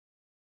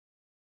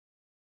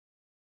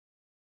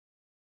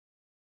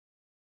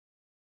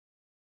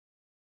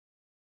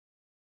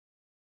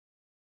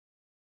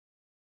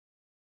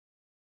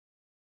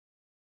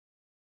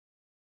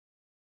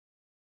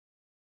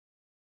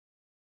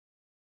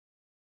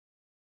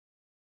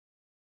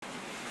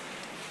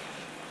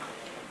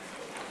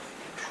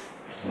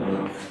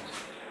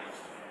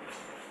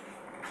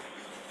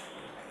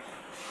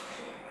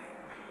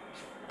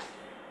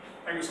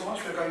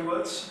kind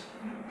words,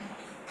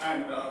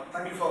 and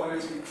thank you for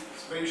organizing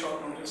this very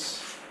short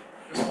notice,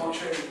 this small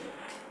sharing.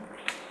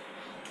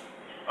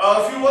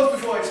 A few words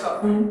before I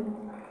start.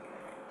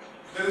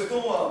 There is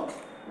no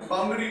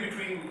boundary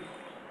between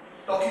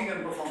talking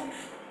and performing,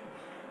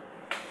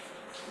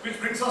 which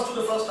brings us to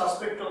the first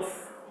aspect of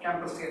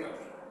campus theatre.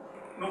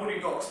 Nobody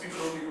talks,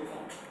 people only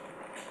perform,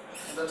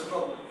 and that's a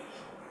problem.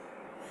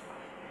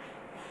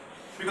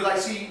 Because I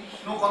see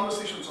no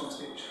conversations on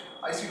stage,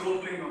 I see role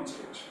playing on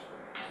stage.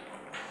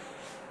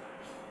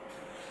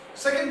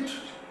 Second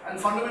and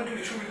fundamental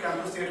issue with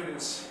campus theatre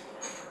is,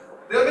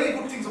 there are many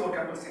good things about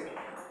campus theatre.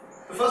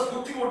 The first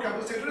good thing about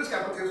campus theatre is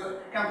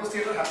campus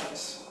theatre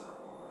happens,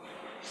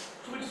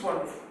 which is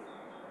wonderful.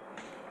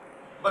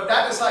 But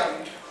that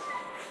aside,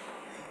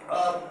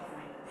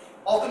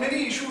 of the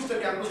many issues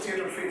that campus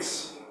theatre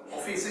faces,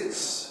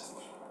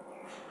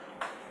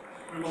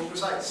 to be more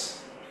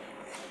precise,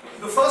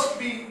 the first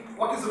being,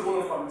 what is the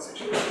role of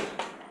conversation?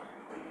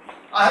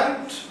 I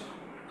haven't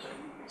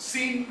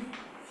seen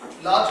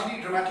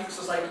largely dramatic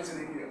societies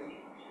in India,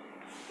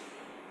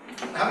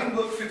 having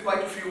worked with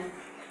quite a few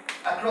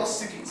across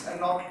cities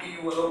and not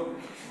EU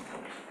alone,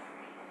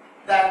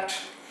 that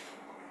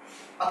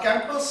a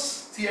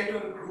campus theatre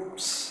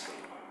group's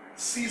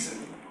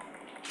season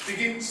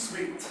begins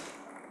with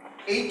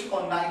 8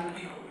 or 9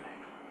 people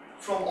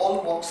from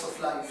all walks of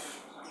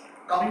life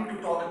coming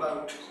to talk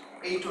about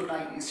 8 or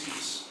 9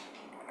 issues.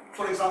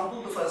 For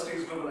example, the first day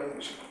is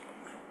globalization.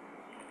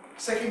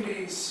 Second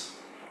day is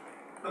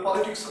the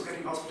politics of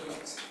getting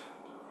hospitalized.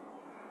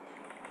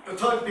 The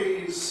third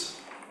day is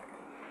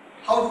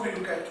how do we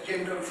look at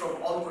gender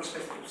from all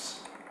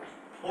perspectives,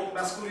 both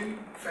masculine,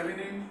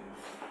 feminine,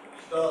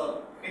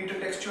 the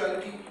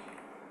intertextuality,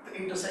 the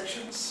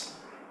intersections.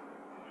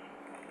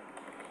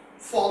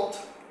 Fourth,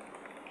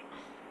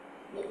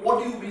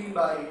 what do you mean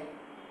by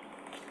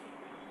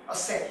a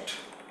set,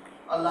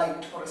 a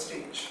light, or a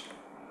stage?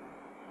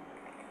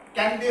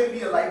 Can there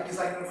be a light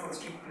designer for a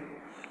street play?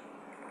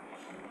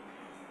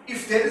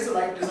 If there is a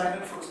light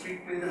designer for a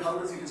street play, then how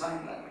does he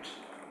design light?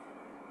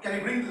 Can he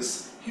bring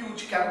this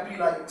huge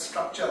canopy-like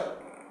structure,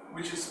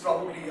 which is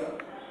probably a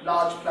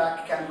large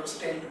black canvas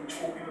tent which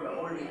 4 people are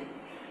holding,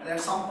 and at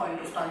some point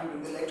of time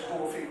when they let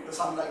go of it, the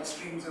sunlight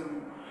streams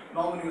in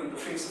normally on the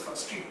face of a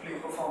street play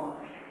performer?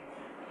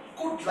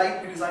 Could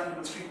light be designed in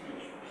a street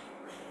play?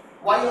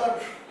 Why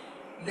are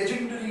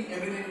legendary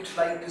eminent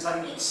light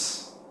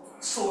designers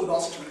so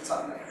lost with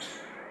sunlight?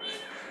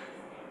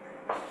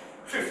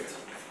 Fifth,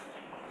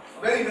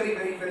 a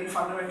very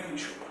fundamental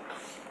issue.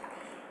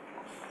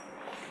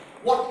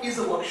 What is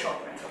a workshop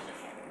method?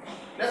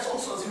 Let's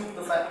also assume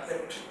the fact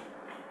that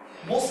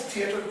most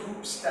theatre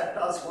groups that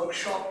does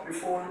workshop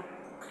before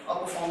a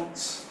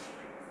performance,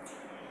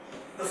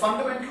 the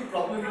fundamental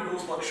problem in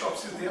those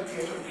workshops is they are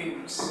theatre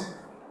games.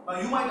 Now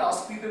you might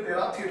ask me that we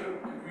have to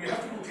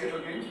do theatre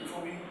games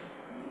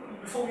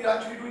before we are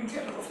actually doing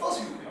theatre. Of course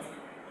you have to.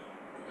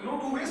 There are no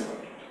two ways about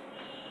it.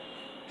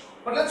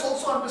 But let's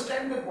also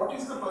understand that what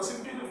is the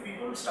percentage of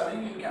people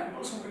studying in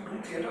campus who will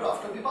do theatre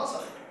after they pass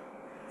out?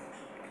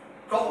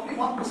 Probably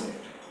 1%.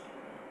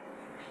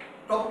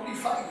 Probably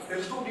 5%. There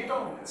is no data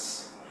on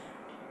this.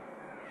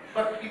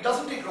 But it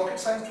doesn't take rocket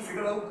science to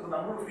figure out the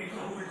number of people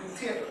who will do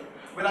theatre.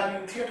 When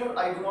I'm in theatre,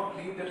 I do not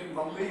mean that in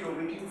Bombay you're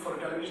waiting for a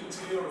television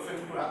serial or a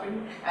film to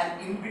happen,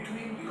 and in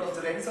between, because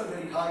the rents are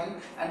very high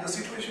and the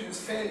situation is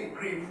fairly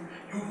grim,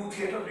 you do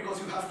theatre because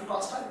you have to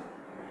pass time.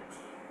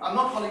 I'm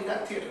not calling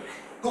that theatre.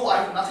 Though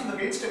I have nothing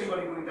against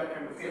anybody doing that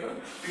kind of theatre,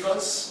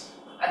 because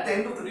at the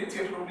end of the day,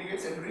 theatre only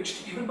gets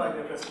enriched even by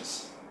their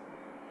presence.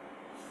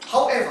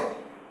 However,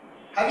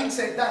 having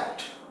said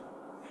that,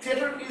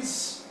 theatre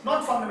is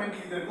not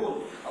fundamentally their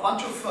goal. A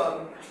bunch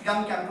of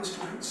young campus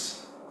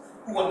students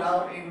who are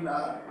now in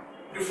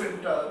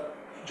different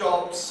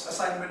jobs,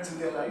 assignments in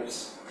their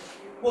lives,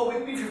 were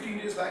with me 15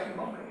 days back in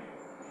Bombay.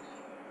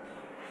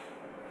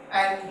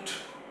 And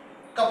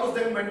a couple of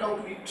them went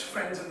out to meet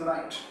friends in the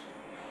night.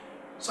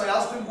 So I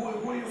asked them,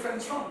 who are your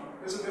friends from?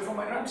 They said, they're from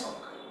my grandson.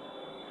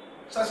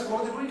 So I said,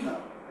 what are they doing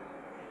now?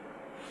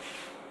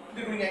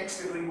 They're doing X,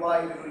 they're doing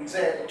Y, they're doing Z,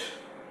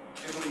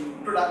 they're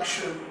doing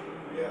production,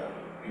 they're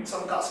in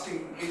some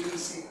casting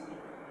agency,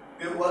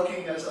 they're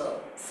working as a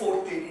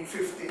 4th AD,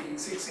 5th AD,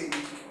 6th AD.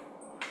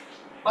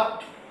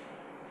 But,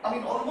 I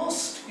mean,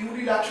 almost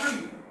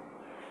unilaterally,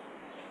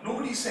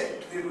 nobody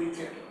said they're doing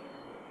theatre.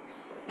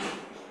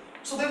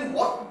 So then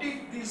what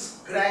did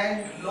these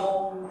grand,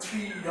 long 3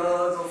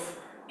 years of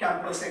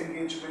campus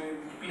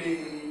engagement,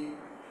 play,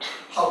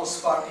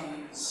 house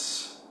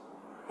parties,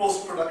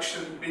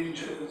 post-production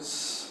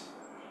binges,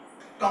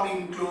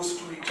 coming close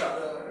to each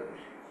other,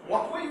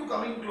 what were you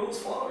coming close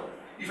for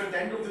if at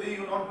the end of the day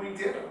you're not doing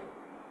theatre?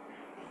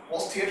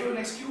 Was theatre an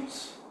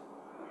excuse?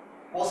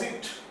 Was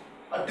it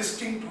a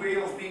distinct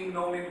way of being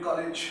known in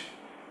college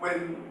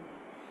when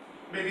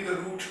maybe the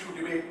route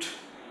to debate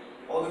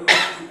or the route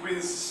to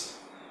quiz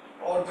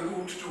or the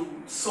route to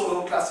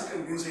solo classical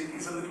music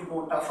is a little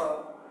more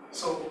tougher?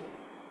 So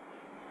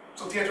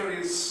theatre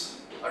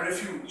is a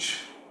refuge,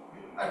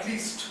 at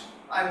least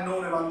I'm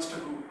known amongst a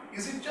group.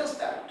 Is it just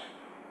that?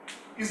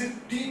 Is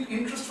it deep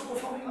interest for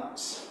performing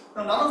arts?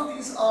 Now, none of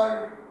these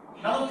are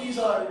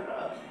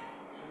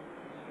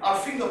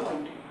finger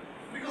pointing,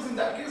 because in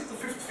that case, the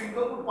fifth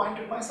finger would point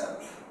at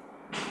myself.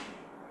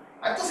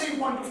 At the same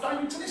point of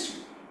time, it's an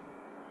issue.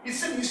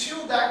 It's an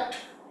issue that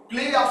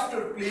play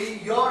after play,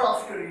 year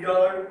after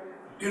year,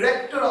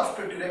 director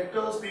after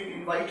director is being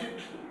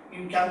invited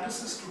in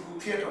campuses to do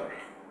theatre,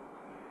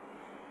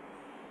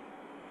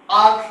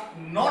 are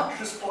not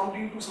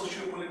responding to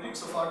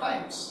socio-politics of our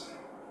times.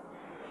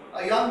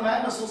 A young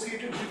man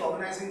associated with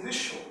organizing this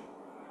show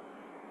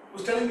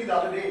was telling me the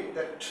other day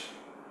that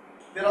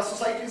there are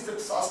societies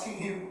that's asking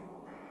him,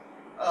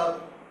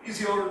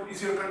 is your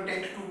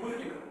content too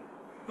political?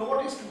 No,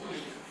 what is too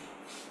political?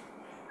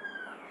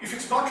 If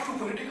it's not too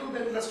political,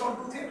 then let's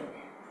not do theatre.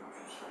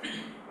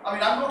 I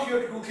mean, I'm not here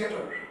to do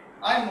theatre.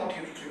 I'm not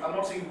here to do. I'm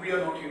not saying we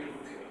are not here to do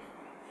theatre.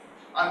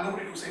 I'm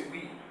nobody to say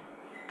we.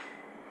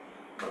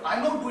 But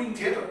I'm not doing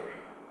theatre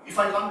if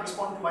I can't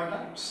respond to my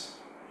times.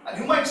 And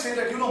you might say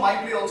that, my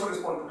play also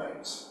responds to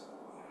times.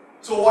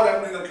 So what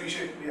I'm doing a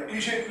cliched play. A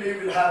cliched play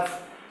will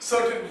have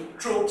certain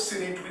tropes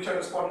in it which are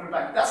responding to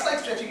time. That's like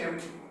stretching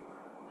everything.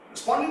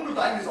 Responding to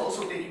time is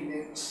also taking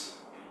names.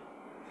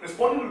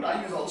 Responding to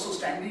time is also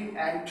standing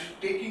and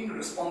taking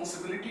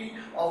responsibility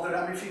of the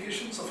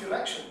ramifications of your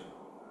action.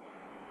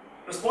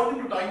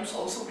 Responding to times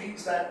also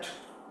means that,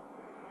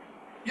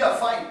 yeah,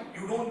 fine,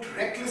 you don't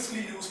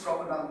recklessly use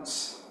proper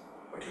nouns,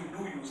 but you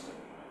do use them.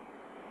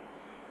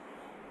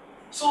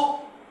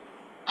 So,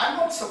 I'm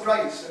not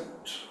surprised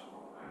and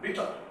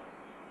bitter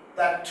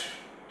that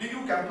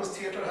DU Campus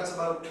Theatre has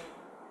about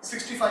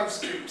 65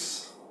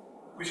 scripts,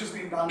 which has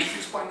been done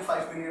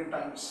 6.5 million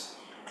times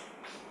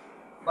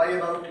by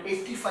about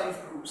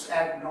 85 groups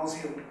ad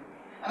nauseum.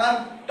 And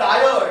I'm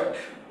tired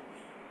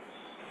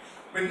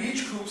when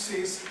each group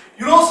says,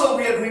 sir,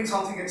 we are doing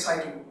something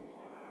exciting.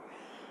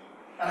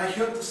 And I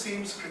hear the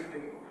same script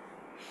again.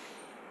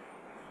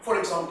 For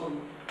example,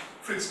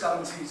 Fritz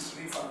Currency's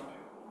Refund.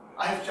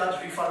 I have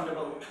judged Refund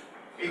about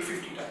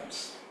 850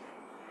 times.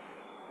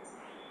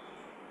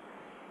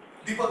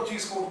 Deepak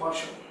G's Court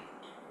Martial.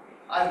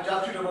 I have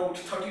judged it about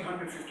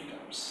 1350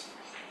 times.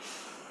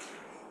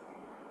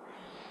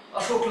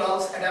 Ashok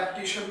Lal's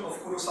adaptation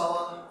of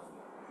Kurosawa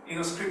in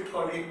a script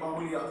called Ek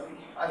Mamuli Aadmi.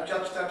 I've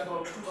judged that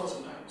about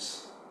 2000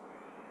 times.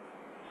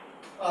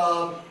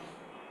 Gagan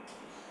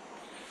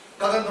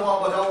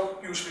Dama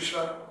Bajao, Piyush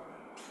Mishra.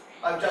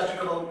 I've judged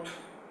it about,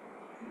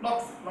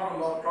 not a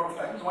lot of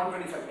times,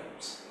 125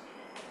 times.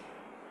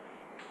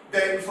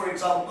 Then, for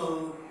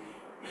example,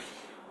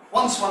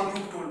 once one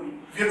group told me,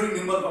 we are doing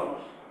Nirmal Verma.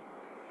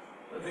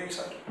 I'm very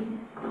excited.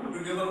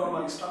 Doing Nirmal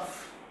Verma is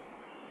tough.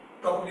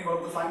 Probably one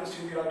of the finest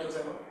Hindi writers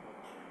ever,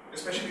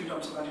 especially in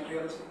terms of magic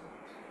realism.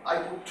 I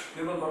put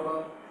Nirmal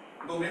Verma,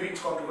 though maybe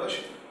it's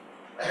controversial,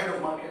 ahead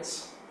of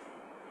Marquez.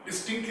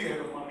 Distinctly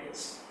ahead of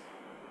Marquez.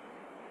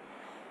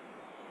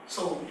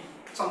 So,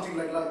 something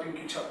like Latin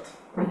Ki Chat.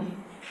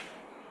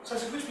 So I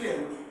said, which play are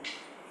you doing?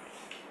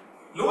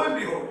 Lo and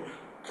behold,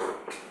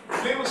 the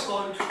play was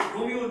called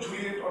Romeo and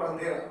Juliet or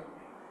Andhera.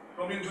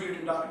 Romeo and Juliet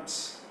in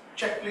Darkness.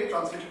 Czech play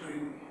translated to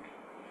Hindi.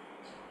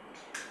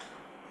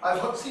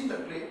 I've seen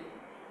that play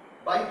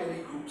by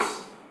Delhi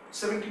groups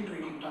 17 to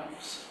 18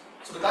 times.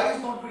 So the guy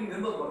is not doing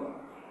Nirmal Verma.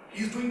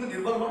 He's doing the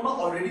Nirmal Verma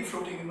already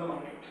floating in the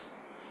market.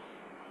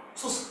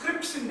 So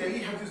scripts in Delhi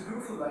have this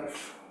beautiful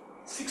life.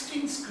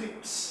 16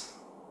 scripts.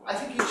 I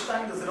think each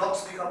time the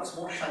Xerox becomes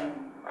more shiny.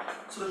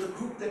 So that the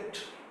group that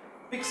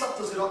picks up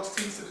the Xerox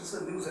thinks that it's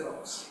a new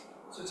Xerox.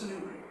 So it's a new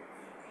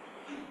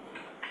play.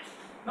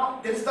 Now,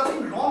 there is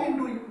nothing wrong in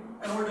doing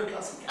an older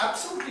classic.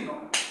 Absolutely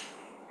not.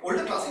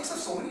 Older classics have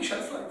so many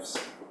shelf lives.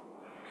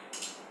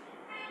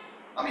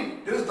 I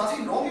mean, there is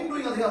nothing wrong in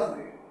doing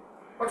Adhyatme.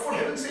 But for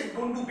heaven's sake,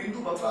 don't do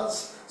Bindu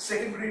Batra's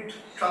second grade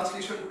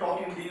translation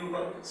taught in DU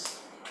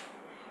Girls.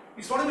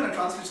 It's not even a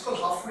translation, it's called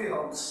halfway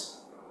house.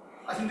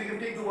 I think they can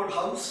take the word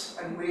house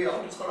and way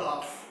out, it's called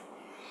half.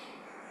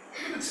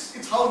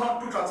 It's how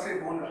not to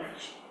translate Mohan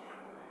Rakesh.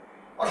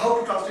 Or how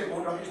to translate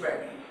Mohan Rakesh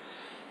badly.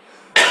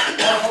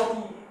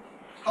 Or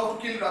how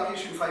to kill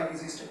Rakesh in 5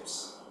 easy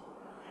steps.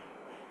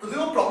 So there's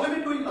no problem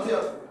in doing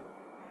Adhyatme.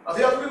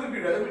 Adhyatme will be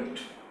relevant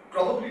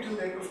probably till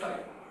the end of time.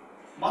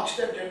 Much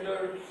that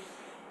gender,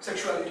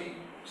 sexuality,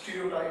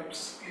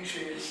 stereotypes,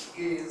 cliches,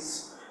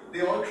 gaze,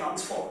 they all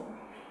transform.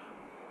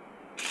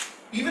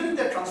 Even in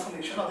that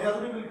transformation,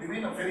 Adhyatme will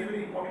remain a very,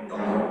 very important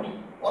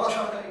document. Or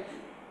Ashakai,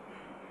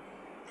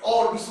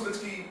 or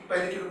Vishwavitsky,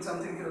 Pehle Kiran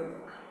something Kiran.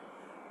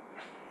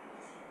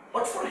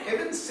 But for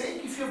heaven's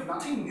sake, if you have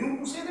nothing new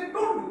to say, then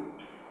don't do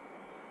it.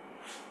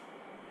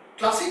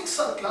 Classics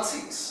are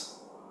classics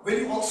when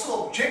you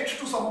also object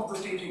to some of the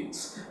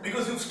stagings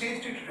because you've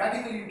staged it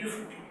radically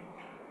differently.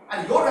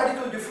 And your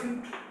radical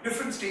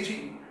different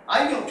staging,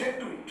 I may object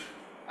to it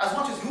as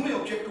much as you may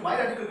object to my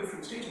radical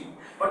different staging,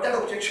 but that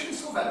objection is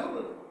so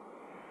valuable.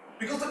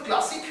 Because the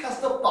classic has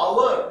the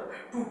power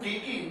to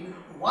take in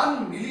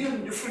 1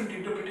 million different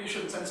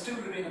interpretations and still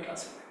remain a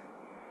classic.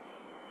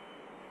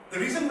 The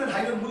reason when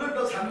Hyman Muller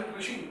does Hamlet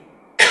Machine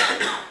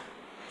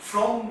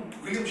from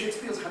William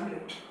Shakespeare's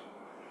Hamlet,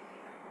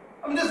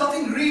 I mean, there's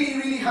nothing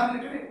really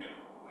Hamlet in it.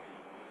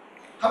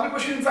 Hamlet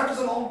Machine, in fact, is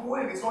a long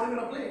poem. It's not even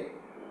a play.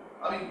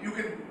 I mean, you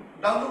can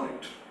download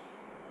it.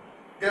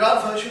 There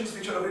are versions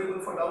which are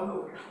available for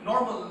download.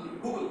 Normal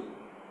Google.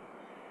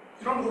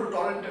 You don't go to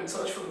torrent and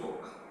search for the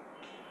book.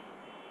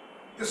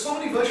 There's so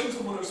many versions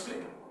of Muller's play.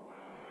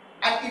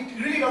 And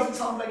it really doesn't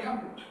sound like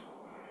Hamlet.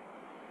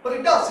 But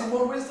it does in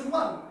more ways than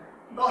one.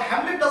 Now,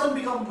 Hamlet doesn't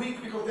become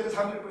weak because there is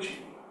Hamlet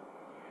Machine.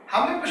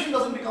 Hamlet Machine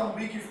doesn't become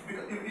weak if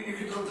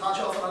it is a dhacha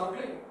of another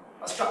play,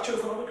 a structure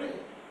of another play.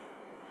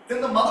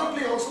 Then the mother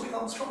play also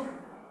becomes stronger.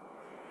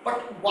 But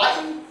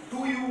why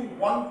do you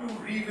want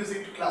to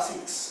revisit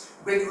classics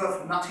when you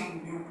have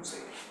nothing new to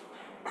say?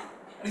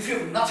 And if you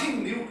have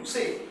nothing new to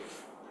say,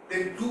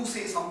 then do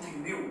say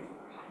something new.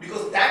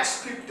 Because that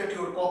script that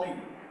you are copying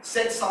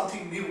said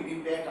something new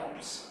in their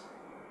times.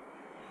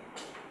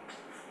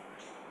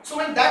 So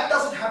when that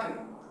doesn't happen,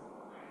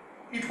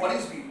 it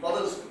worries me, it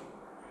bothers me.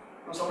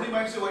 Now somebody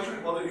might say, why should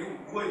it bother you?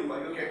 Who are you? Are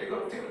you a caretaker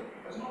of theatre?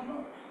 That's not,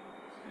 no.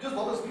 It just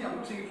bothers me. I'm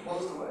not saying it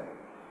bothers the way.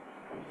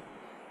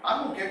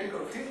 I'm no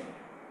caretaker of theatre.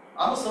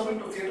 I'm a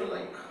servant of theatre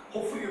like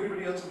hopefully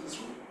everybody else in this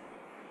room.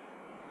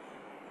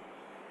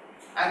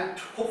 And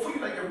hopefully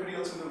like everybody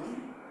else in the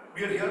room,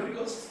 we are here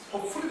because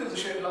hopefully there's a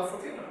shared love for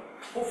theatre.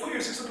 Hopefully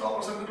at 6 o'clock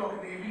or 7 o'clock in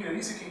the evening in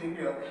any city in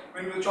India,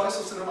 when we have a choice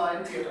of cinema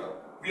and theatre,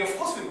 we of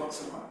course will watch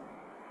cinema.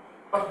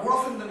 But more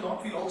often than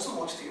not, we'll also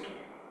watch theatre.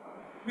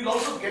 We'll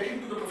also get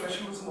into the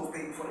professionalism of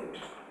paying for it.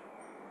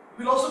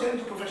 We'll also get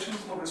into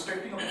professionalism of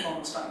respecting a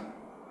performance time.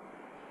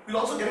 We'll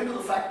also get into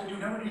the fact that you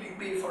never really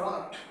pay for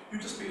art, you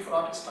just pay for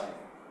artist time.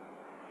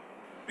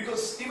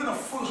 Because even a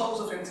full house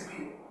of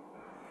NCPA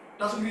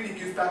doesn't really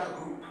give back a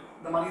group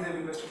the money they've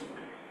invested in the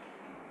play.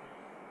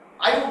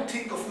 I don't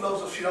think a full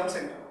house of Shriram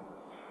Center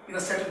in a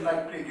set and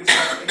light play gives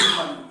back any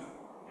money.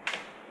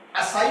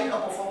 Aside a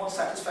performer's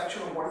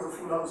satisfaction of what is a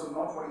full house and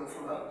not what is a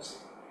full house.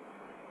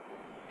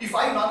 If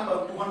I run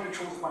about 200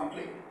 shows of my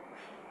play,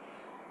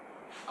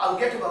 I'll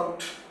get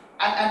about,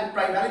 and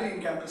primarily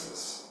in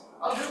campuses,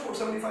 I'll get about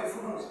 75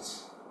 full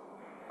houses.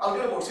 I'll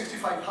get about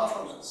 65 half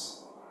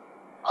houses.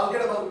 I'll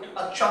get about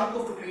a chunk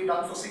of the play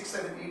done for 6,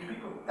 7, 8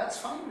 people. That's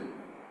fine with me.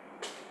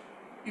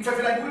 In fact,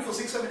 when I do it for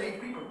 6, 7,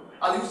 8 people,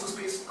 I'll use the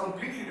space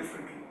completely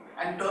differently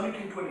and turn it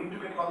into an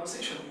intimate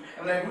conversation.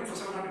 And when I do it for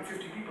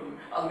 750 people,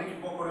 I'll make it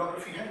more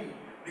choreography heavy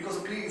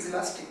because the play is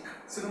elastic.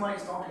 Cinema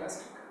is not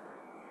elastic.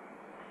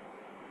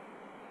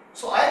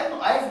 So I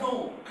have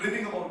no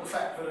cribbing about the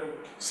fact whether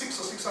 6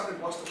 or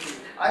 600 watch the play.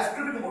 I have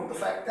cribbing about the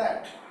fact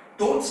that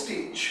don't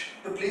stage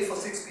the play for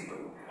 6 people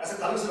as a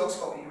color Xerox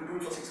copy, you do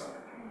it for 600.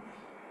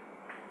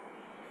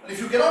 And if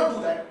you cannot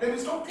do that, then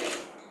it's not theatre.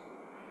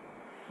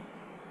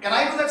 Can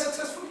I do that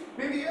successfully?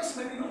 Maybe yes,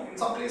 maybe no. In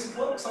some places it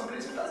works, some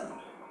places it doesn't.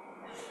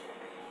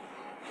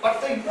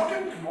 But the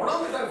important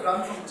model that I've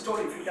done from the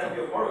story, if it can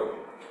be a model,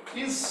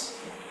 is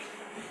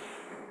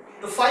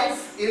the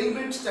 5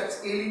 ailments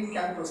that's ailing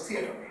campus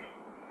theatre.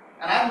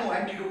 And I have no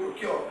antidote or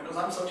cure because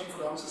I'm searching for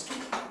the answers too.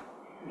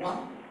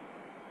 1.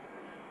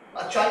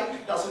 A child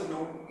doesn't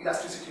know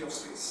elasticity of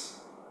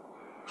space.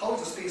 How is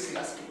the space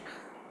elastic?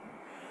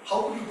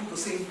 How could you do the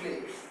same play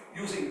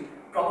using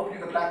probably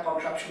the black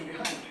contraption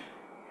behind?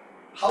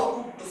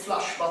 How could the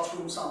flush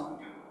bathroom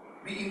sound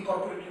be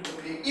incorporated in the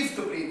play if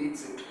the play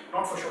needs it,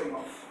 not for showing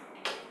off?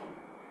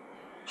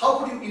 How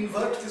could you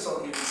invert this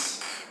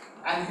audience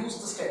and use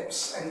the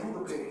steps and do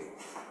the play?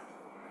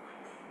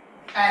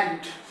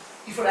 And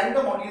if a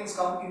random audience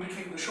comes in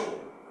between the show,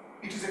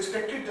 it is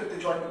expected that they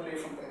join the play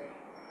from there.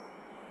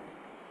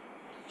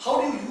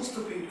 How do you use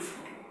the play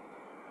differently?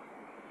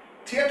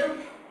 Theatre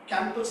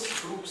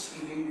campus groups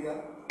in India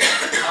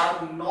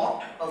are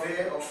not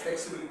aware of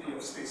flexibility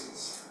of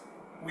spaces.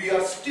 We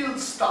are still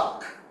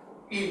stuck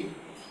in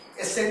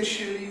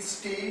essentially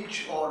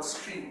stage or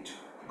street.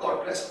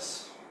 God bless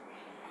us.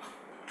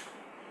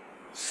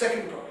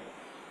 Second problem.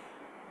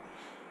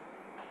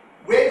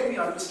 Where do we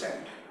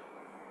understand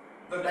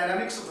the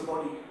dynamics of the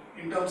body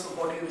in terms of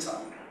body and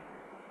sound?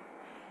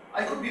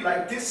 I could be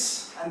like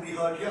this and be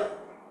heard here.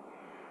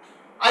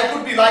 I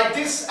could be like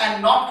this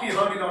and not be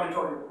heard in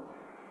auditorium.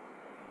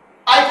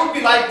 I could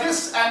be like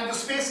this and the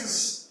space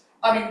is,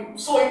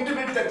 so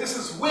intimate that this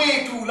is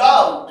way too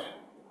loud.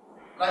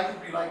 And I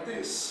could be like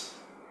this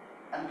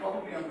and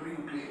probably I'm doing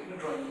a play in a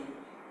drawing room.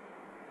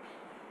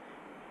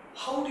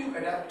 How do you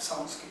adapt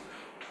soundscape?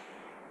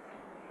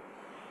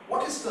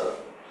 What is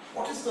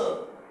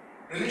the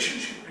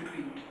relationship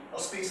between a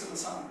space and the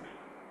sound?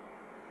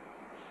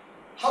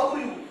 How do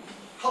you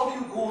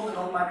go the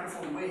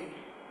non-microphone way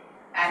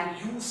and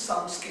use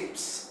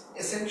soundscapes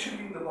essentially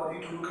in the body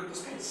to look at the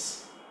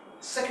space?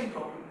 Second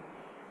problem,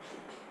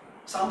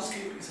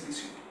 soundscape is an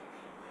issue.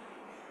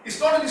 It's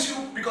not an issue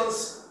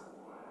because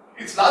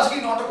it's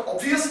largely not an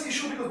obvious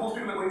issue because most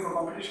people are going for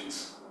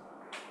competitions.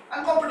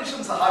 And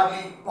competitions are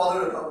hardly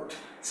bothered about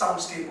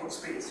soundscape or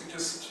space.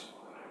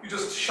 You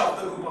just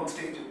shove the group on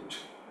stage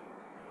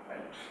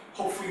and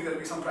hopefully there'll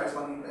be some prize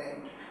money in the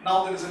end.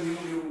 Now there is a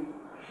new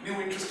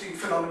interesting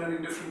phenomenon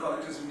in different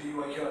colleges in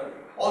DU here.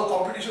 All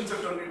competitions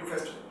have turned into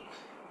festivals.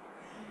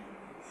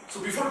 So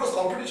before it was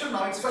competition,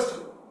 now it's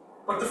festival.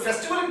 But the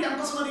festival in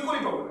campuses are equally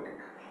problematic.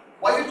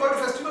 Why is it called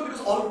a festival?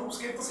 Because all groups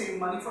get the same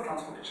money for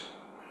transportation.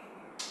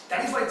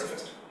 That is why it's a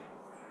festival.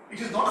 It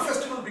is not a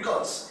festival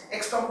because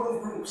X number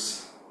of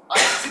groups are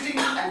sitting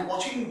and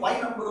watching Y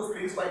number of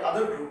plays by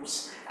other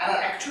groups and are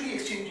actually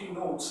exchanging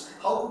notes.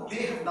 How could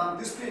they have done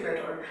this play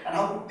better and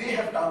how could they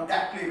have done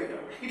that play better?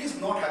 It is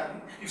not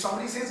happening. If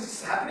somebody says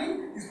it's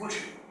happening, it's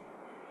bullshit.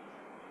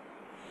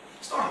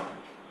 It's not happening.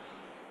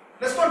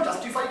 Let's not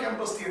justify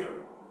campus theatre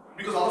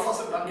because all of us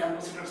have done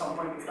campus theatre at some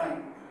point of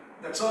time.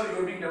 That, sir, you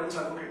are being devil's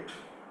advocate.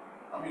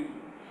 I mean,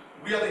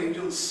 we are the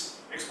angels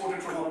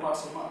exported from all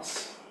parts of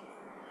Mars.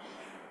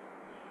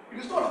 It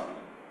is not happening.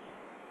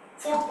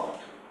 Fourth part.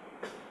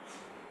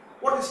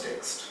 What is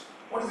text?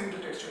 What is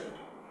intertextuality?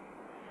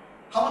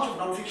 How much of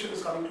non-fiction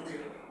is coming to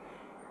theatre?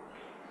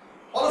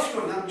 All of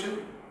you are young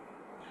children.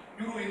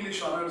 You do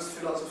English honours,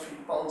 philosophy,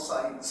 pol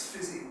science,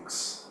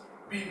 physics,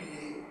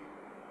 BBA.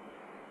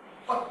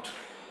 But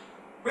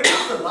when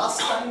was the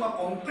last time a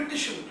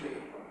competition play,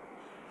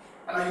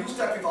 and I use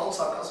that with all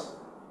sarcasm,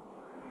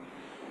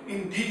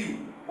 in DU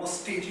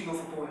was staging of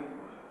a poem?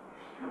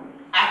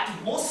 At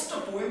most,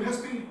 a poem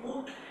has been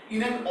put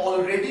in an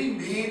already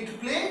made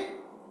play,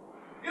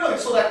 you know,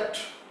 so that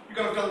you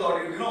can tell the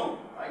audience, you know,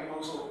 I can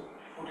also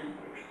put in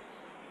poetry.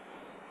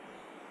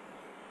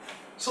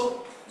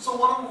 So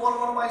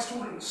one of my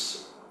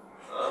students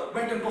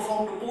went and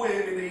performed a poem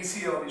in the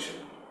ECA audition,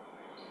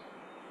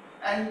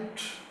 and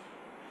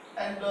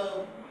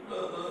the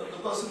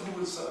person who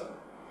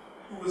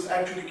was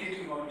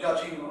adjudicating or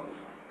judging or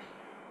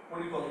what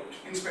do you call it,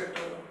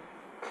 inspector,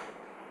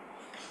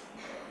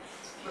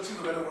 let's use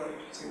a better word,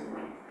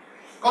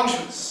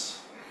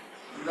 conscience,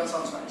 that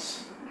sounds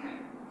nice,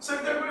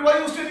 said that why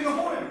are you stating a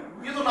poem?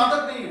 ये तो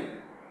नाटक नहीं है.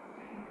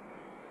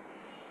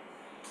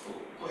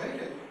 तो है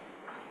क्या?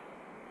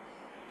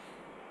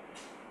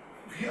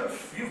 We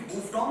have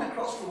moved on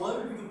across the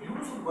world with a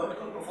beautiful word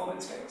called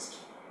performance text.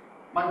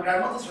 My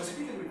grandmother's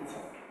recipe can be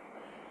performed.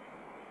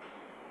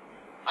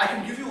 I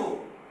can give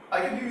you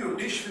a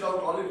dish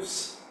without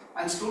olives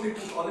and slowly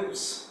put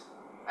olives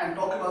and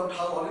talk about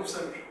how olives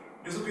are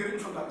disappearing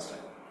from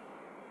Palestine.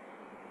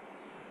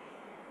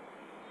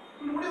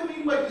 What do you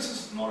mean by this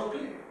is not a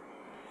play?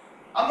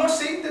 I'm not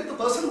saying that the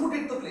person who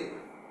did the play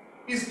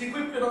is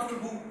equipped enough to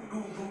do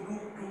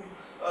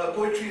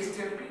poetry as a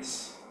theatre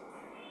piece.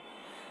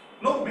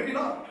 No, maybe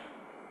not.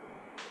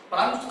 But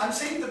I'm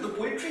saying that the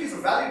poetry is a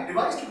valid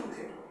device to do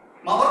theatre.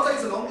 Mahabharata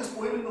is the longest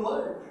poem in the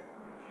world.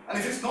 And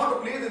if it's not a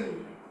play,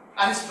 then,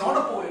 and it's not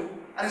a poem,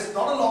 and it's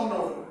not a long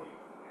novel,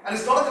 and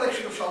it's not a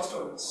collection of short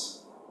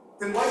stories,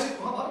 then why is it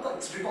Mahabharata?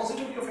 It's a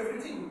repository of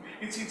everything.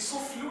 It's so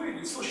fluid,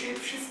 it's so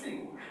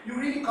shape-shifting. You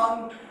really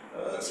can't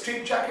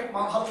straitjacket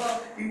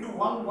Mahabharata into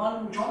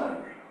one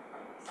genre.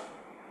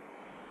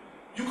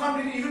 You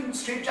can't really even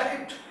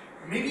straitjacket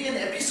maybe an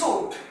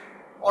episode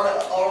or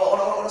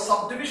a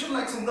subdivision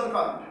like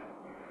Sundarkand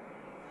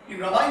in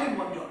Ramayana in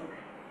one genre.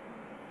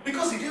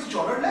 Because it is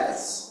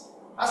genre-less.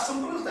 As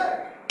simple as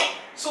that.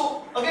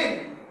 So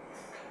again,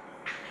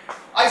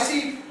 I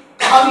see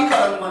Kahani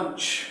Ka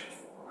Rangmanch.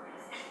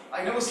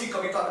 I never see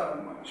Kavita Ka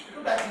Rangmanch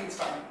because that needs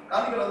time.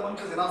 Kahani Ka Rangmanch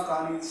has enough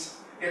kahanis,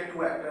 get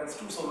two actors,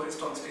 two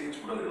soloists on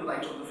stage, put a little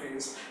light on the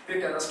face, they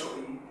tell a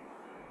story,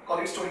 call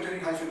it storytelling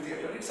hyphen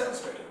theatre, it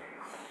sells better.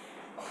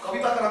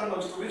 Kavita Ka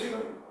Rangmanch तो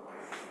बेचेगा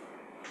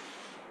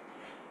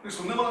कोई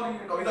सुनने वाला नहीं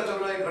है कविता चल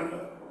रहा है 1 घंटा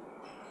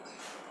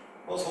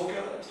बस हो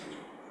गया था stage.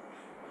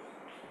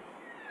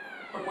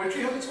 But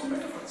poetry has its own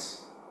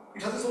metaphors.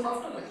 It has its own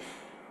afterlife.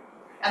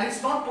 And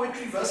it's not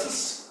poetry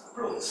versus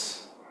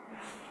prose.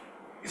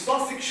 It's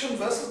not fiction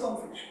versus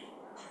non-fiction.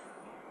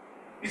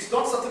 It's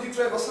not Satyajit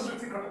Ray versus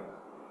Ritik Ghatak.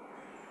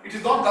 It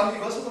is not Gandhi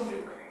versus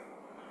Ambedkar.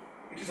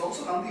 It is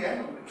also Gandhi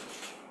and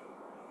Ambedkar.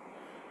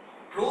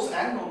 Prose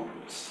and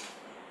non-prose.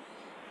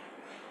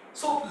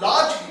 So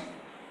largely,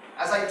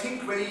 as I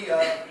think very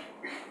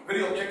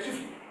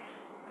objectively,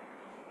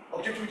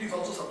 objectivity is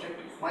also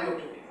subjective, my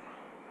objective.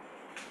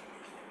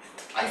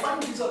 I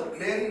find these are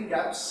glaring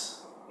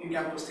gaps in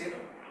campus theatre.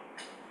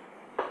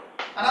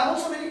 And I'm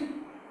also very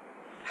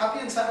happy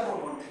and sad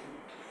about one thing.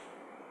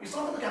 It's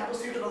not that the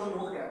campus theatre doesn't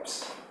know the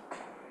gaps,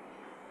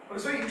 but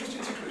it's a very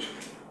interesting situation.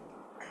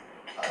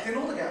 They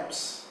know the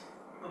gaps,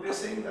 but they're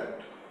saying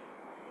that,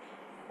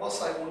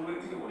 boss, I won't do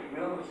anything about it.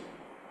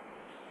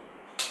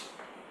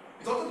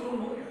 It's not that they don't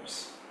know the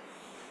gaps.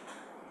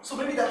 So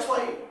maybe that's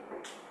why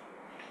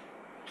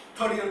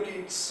third-year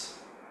kids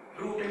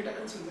grew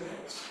tentacles in their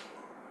heads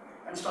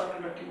and start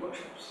conducting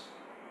workshops.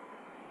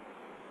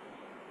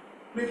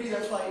 Maybe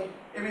that's why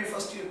MA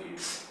first-year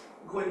kids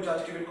go and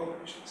judge debate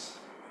competitions.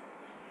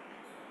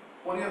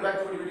 1 year back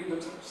they were debating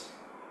themselves.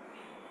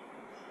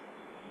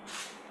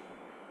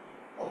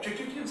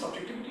 Objectivity and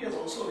subjectivity is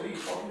also a very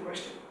important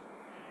question.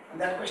 And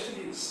that question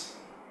is,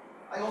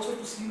 I also have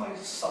to see my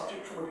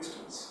subject from a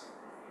distance.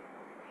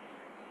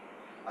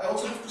 I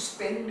also have to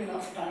spend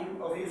enough time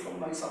away from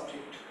my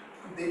subject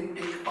to then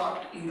take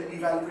part in the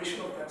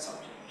evaluation of that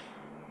subject.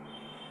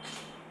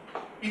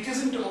 It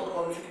isn't about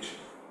qualification.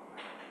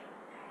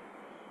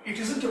 it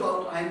isn't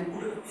about I am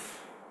good enough.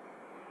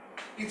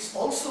 It's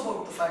also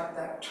about the fact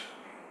that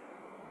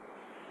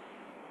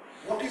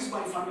what is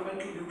my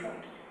fundamental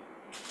neutrality?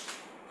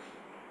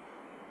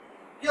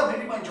 Yeah,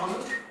 maybe my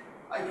genre,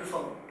 I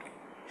prefer.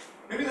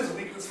 Maybe there's a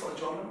weakness for a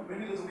genre,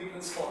 maybe there's a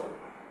weakness for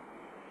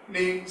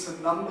names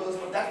and numbers,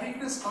 but that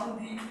weakness can't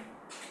be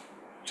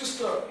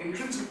just an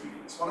intrinsic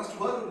weakness. One has to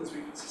work on these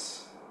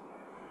weaknesses.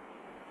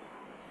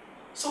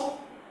 So,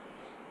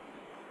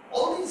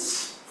 all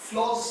these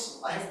flaws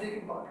I have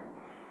taken part in.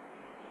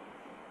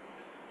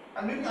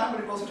 And maybe I'm a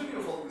repository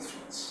of all these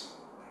flaws.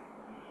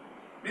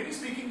 Maybe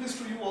speaking this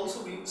to you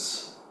also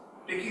means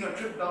taking a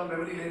trip down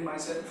memory lane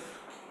myself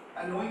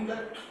and knowing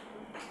that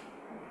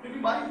maybe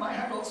my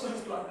hand also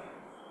has blood.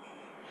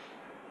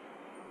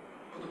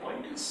 But the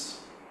point is,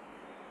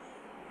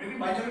 maybe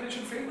my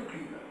generation failed to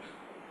clean that.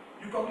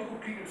 You probably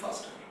could clean it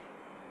faster.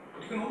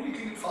 But you can only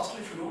clean it faster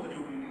if you know that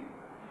you're bleeding.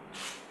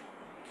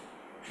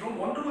 If you don't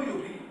want to know you're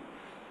bleeding,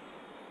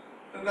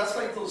 then that's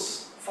like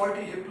those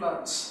faulty hip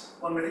plants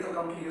one medical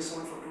company has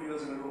sold for 2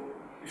 years in a row,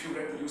 if you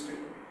read the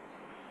newspaper.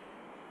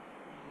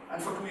 And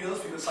for 2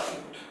 years we were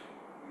silent,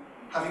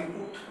 having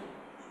put,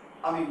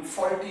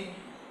 faulty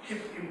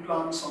hip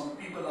implants on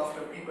people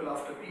after people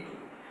after people,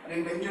 and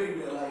endangering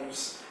their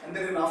lives. And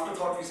then in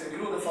afterthought we said,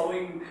 the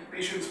following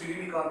patients we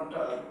really can't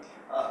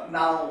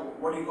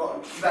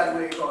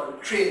evaluate or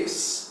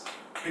trace,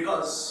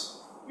 because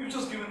we've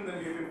just given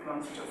them hip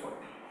implants which are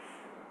faulty.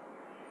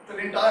 The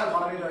entire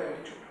Mukhrjee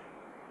attitude.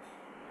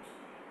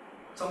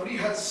 Somebody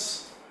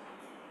has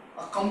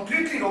a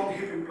completely wrong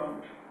hip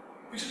implant,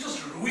 which is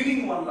just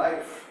ruining one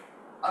life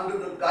under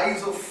the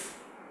guise of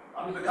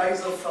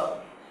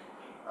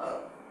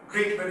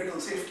great medical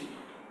safety.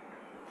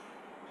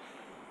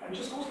 And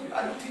just goes,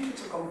 I don't think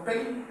it's a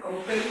compelling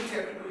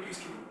theatrical piece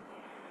to do,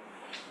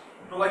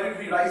 provided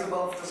we rise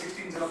above the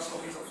 16 Xerox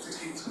copies of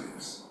 16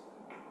 scripts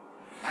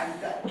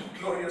and that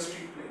glorious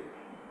street play.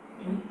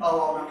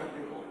 Our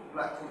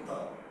black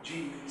kurta,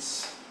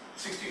 jeans,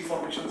 16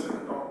 formations at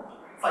the top,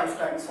 5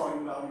 times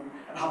falling down,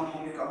 and hum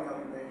honge coming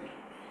up in the end.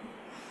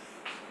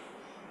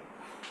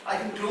 I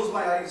can close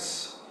my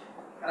eyes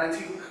and I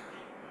think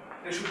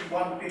there should be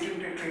one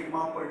patented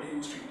trademark per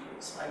DU street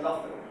plays. I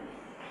love that.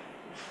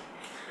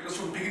 Because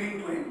from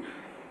beginning to end,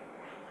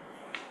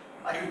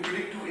 I can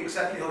predict to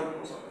exactly how it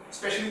goes on,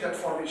 especially that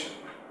formation,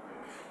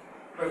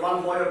 where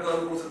one boy or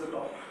girl goes at the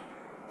top,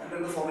 and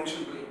then the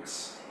formation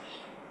breaks.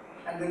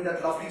 And then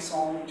that lovely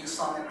song which is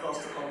sung across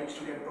the college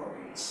to get the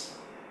audience.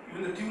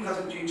 Even the tune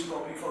hasn't changed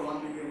properly for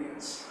 1 million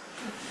years.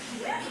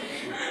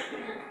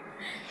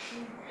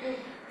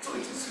 So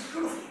it's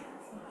beautiful.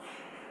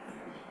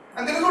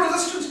 And there is no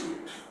resistance to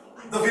it.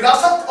 The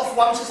virasat of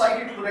one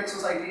society to the next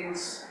society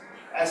is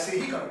ऐसे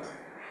ही करता है.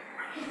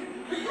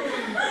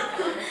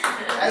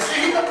 ऐसे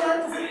ही करना है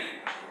तो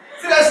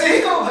फिर ऐसे ही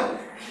करो भाई.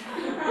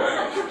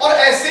 और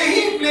ऐसे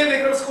ही प्ले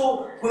मेकर्स को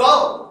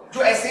बुलाओ जो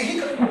ऐसे ही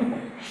करो.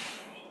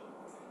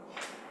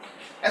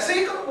 ऐसे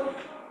ही करो.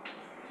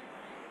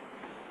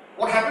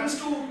 What happens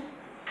to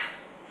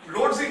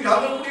roads in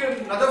Jhangalpuri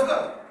and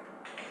Nadavgarh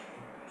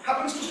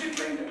happens to street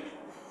playing.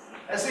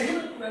 ऐसे ही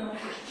रहना.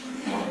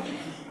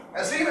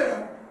 ऐसे ही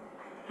रहना.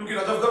 क्योंकि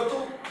नदवगढ़ तो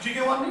जी के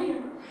वहां नहीं है.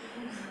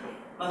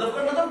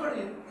 नदवगढ़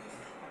है.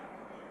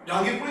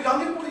 जहांगीरपुरी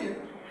है.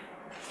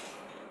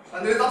 And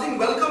there is nothing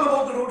welcome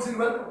about the roads in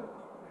welcome.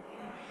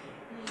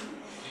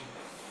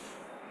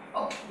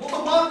 अब वो तो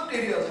marked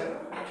areas है.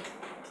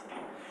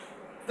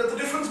 That's the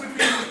difference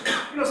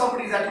between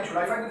somebody's attitude.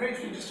 I find it very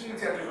interesting in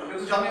theatrical.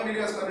 There's a Jamia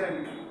Millia Square in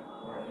between.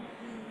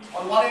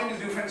 On one end is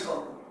New Friends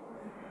Colony.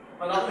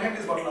 On the other hand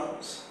is Butler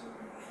House.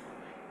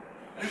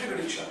 And you take a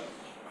rickshaw.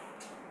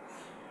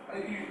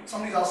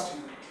 Somebody's asked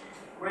you,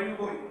 where are you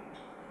going?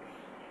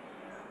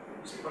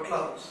 You say, Butler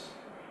House.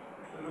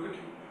 They look at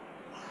you.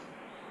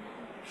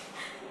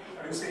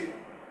 And you say,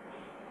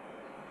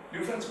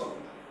 New Friends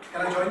Colony.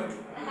 Can I join you?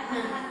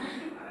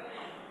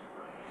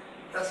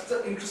 That's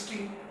the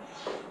interesting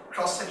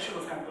cross-section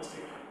of campus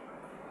theatre.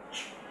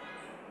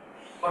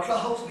 Butler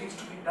House needs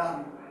to be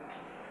done,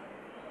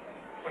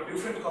 but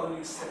different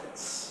colonies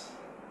sells.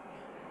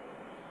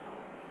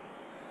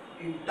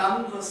 In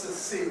done versus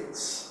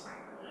sales,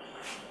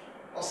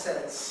 or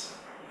sells,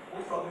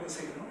 both probably the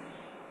same, no?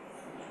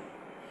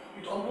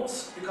 It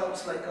almost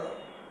becomes like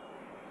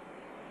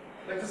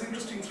this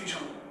interesting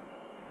three-shant.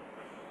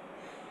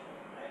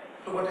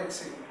 To what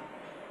extent?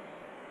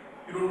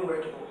 You don't know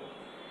where to go.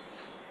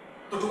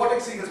 So to what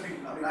extent has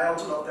been, I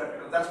also love that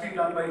because that's been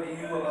done by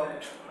DU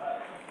about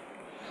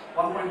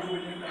 1.2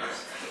 million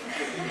times.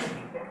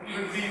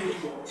 Even DU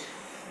too.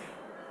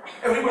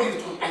 Everybody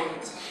is doing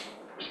it.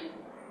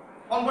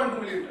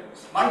 1.2 million times.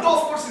 Manto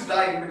of course is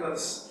dying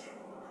because,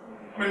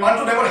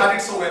 Manto never had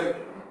it so well.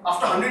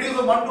 After 100 years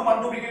of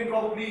Manto became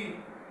probably,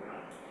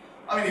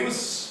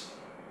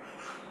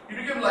 he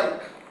became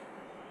like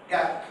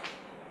Gap.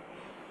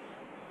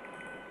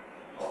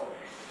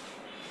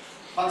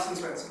 Marks and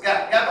Spencer.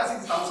 Gap I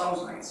think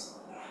sounds nice.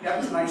 Gap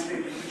is a nice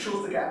name. It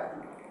shows the gap.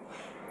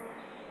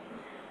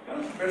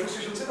 Metro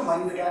station say,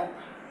 mind the gap.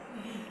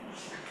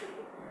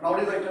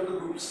 Nowadays I tell the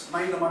groups,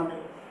 mind the mantra.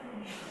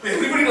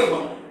 Everybody does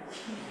mantra.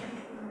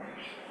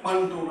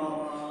 Manto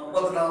nama,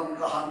 badnaam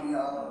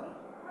kahaniya,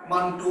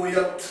 manto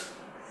yat.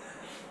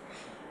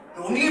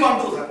 The only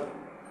mantos happen.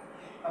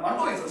 A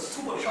manto is a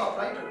super sharp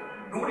writer.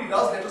 Nobody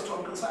does letters to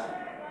Uncle Sam.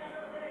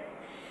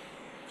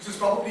 This is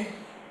probably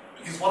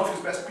one of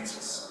his best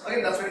pieces.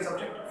 Again, that's very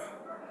subjective.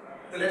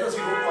 The letters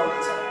he wrote to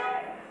Uncle Sam.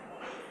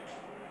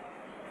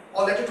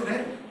 Or letter to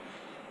Nehru.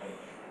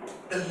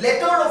 The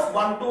letter of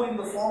Manto in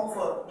the form of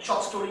a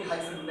short story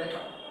hyphen letter,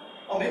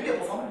 or maybe a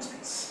performance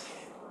piece,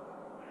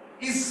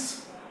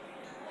 is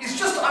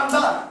just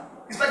undone.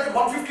 It's like the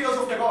 150 years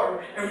of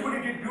Tagore.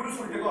 Everybody did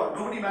beautiful Tagore.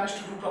 Nobody managed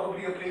to do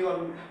probably a play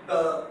on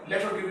the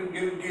letter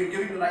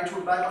giving the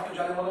knighthood back after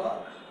Jallianwala Bagh,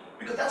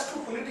 because that's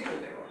too political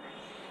Tagore.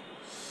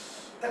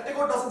 That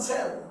Tagore doesn't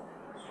sell.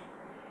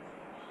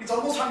 It's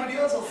almost 100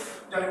 years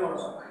of Jallianwala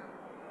Bagh.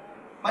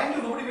 Mind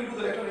you, nobody will do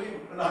the letter again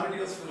when the 100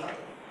 years will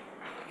happen.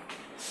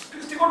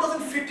 Because Tagore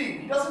doesn't fit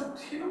in.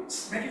 He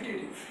looks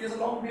meditative. He has a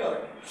long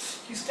beard.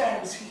 He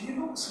stands. He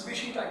looks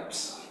Rishi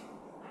types.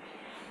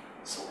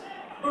 So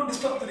don't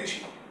disturb the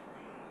Rishi.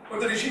 But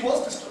the Rishi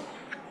was disturbed.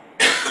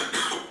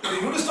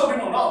 But you disturbed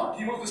him or not,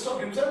 he was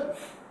disturbed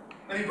himself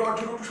when he brought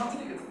judo to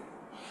Shantiniketan,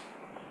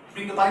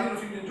 being the pioneer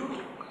of Indian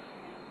judo.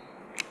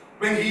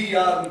 When he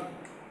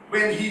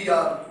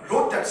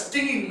wrote that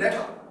stinging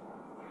letter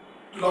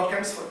to Lord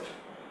Chelmsford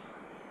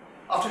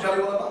after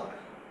Jallianwala Bagh.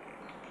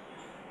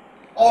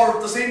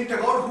 Or the same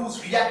Tagore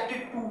who's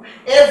reacted to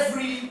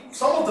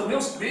some of the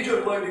most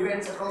major world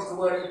events across the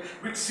world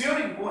with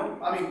searing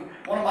poem. I mean,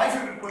 one of my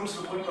favorite poems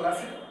is the poem called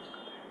Africa.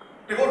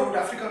 Tagore wrote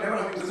Africa, never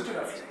having visited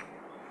Africa.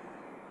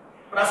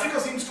 But Africa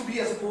seems to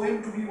be, as a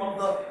poem, to be one of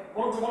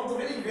the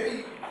very,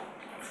 very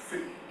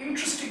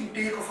interesting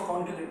take of a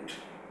continent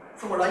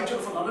from a writer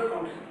of another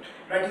continent,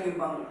 writing in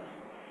Bangla.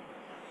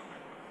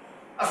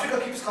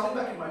 Africa keeps coming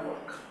back in my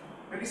work,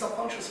 maybe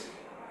subconsciously,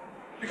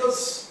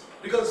 because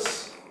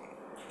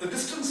the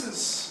distance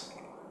is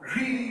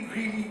really,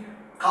 really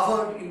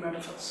covered in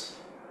metaphors.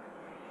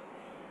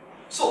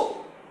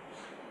 So,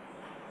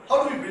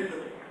 how do we build a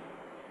play?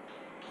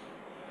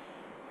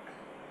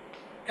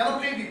 Can a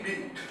play be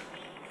built?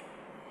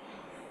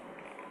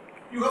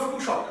 You have two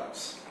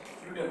shortcuts.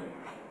 You tell me.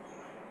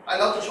 I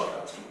love the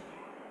shortcuts too.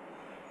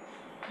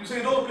 You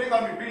say, no, a play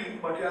can't be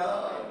built, but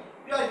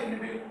yeah, it can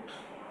be built.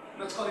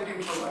 Let's call it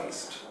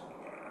improvised.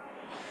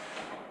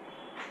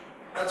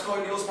 That's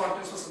called your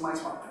smartness versus my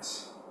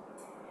smartness.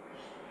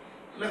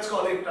 Let's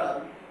call it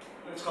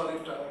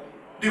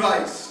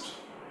devised.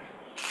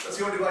 That's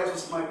your device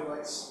versus my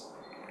device.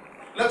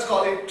 Let's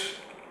call it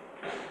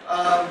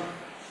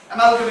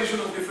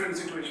amalgamation of different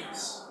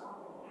situations.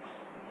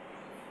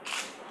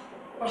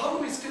 But how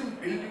do we still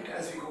build it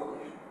as we go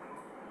along?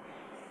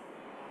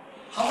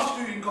 How much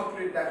do you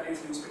incorporate that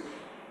day's newspaper?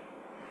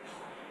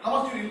 How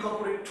much do you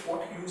incorporate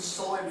what you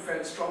saw and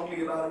felt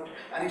strongly about,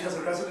 and it has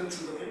a resonance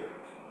in the play?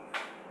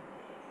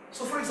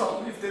 So, for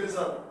example, if there is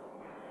a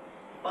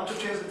bunch of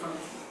chairs in front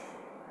of you,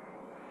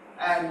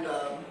 and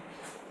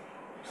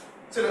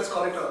say let's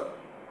call it a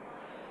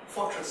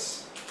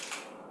fortress,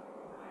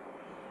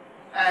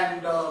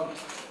 and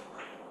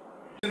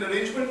an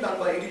arrangement done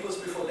by Oedipus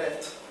before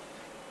death,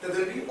 that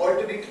there will be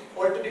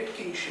alternate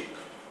kingship.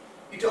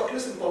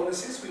 Eteocles and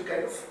Polynices will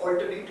kind of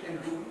alternate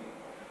and rule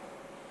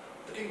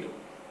the kingdom.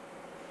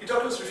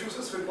 Eteocles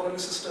refuses when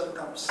Polynices' turn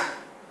comes.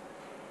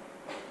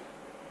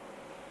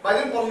 By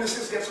then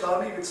Polynices gets an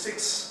army with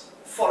 6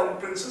 foreign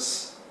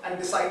princes and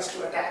decides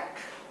to attack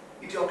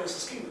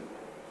Eteocles' kingdom.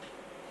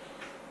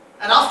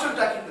 And after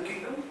attacking the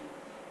kingdom,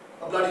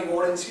 a bloody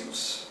war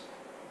ensues.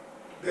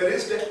 There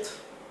is death.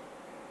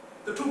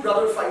 The two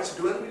brothers fights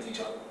duel with each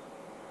other,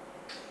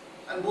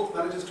 and both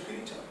manages to kill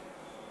each other.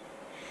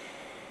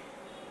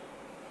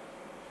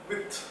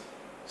 With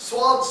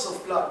swaths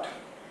of blood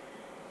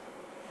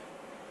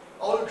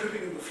all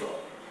dripping in the floor,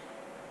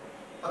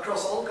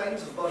 across all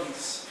kinds of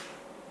bodies,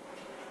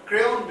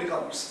 Creon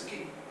becomes the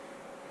king.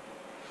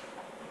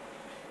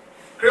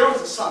 Creon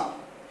is a son,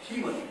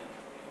 Haemon,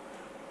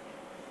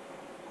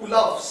 who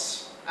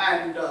loves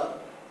and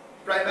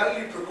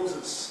primarily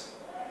proposes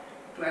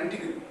to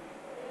Antigone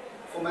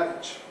for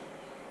marriage.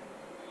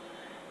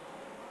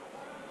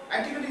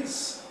 Antigone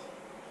is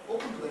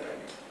open to that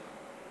idea.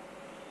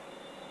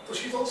 So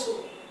she's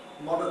also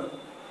modern,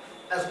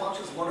 as much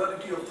as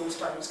modernity of those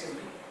times can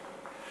be.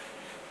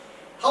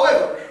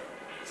 However,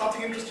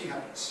 something interesting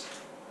happens.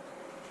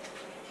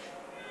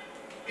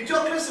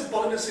 Eteocles and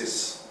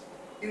Polynices,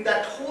 in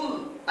that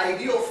whole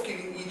idea of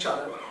killing each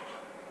other,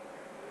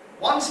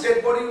 one's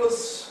dead body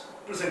was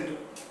presentable.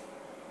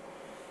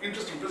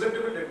 Interesting,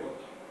 presentable dead body.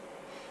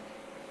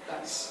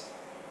 Nice.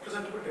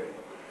 Presentable dead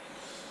body.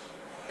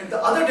 And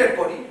the other dead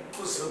body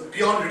was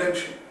beyond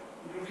redemption.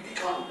 You really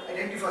can't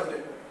identify the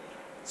dead body.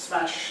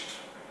 Smashed,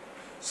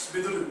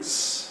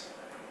 smithereens,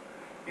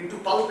 into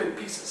pulp and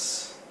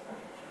pieces.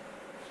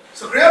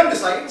 So Creon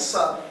decides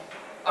to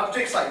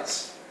take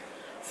sides.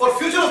 For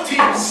future of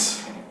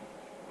Thebes,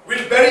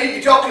 we'll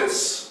bury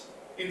Eteocles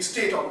in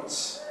state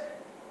honors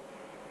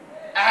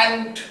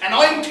and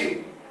anoint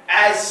him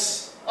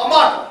as a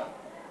martyr.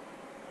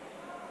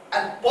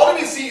 And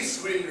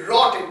Polynesies will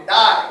rot and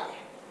die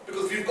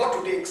because we've got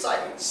to take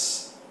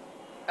sides.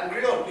 And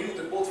Creon knew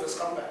that both were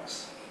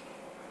scumbags.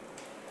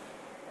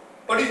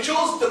 But he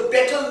chose the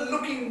better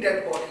looking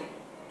dead body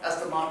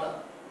as the martyr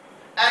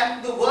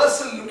and the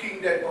worse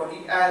looking dead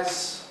body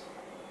as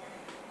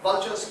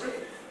vulture's prey.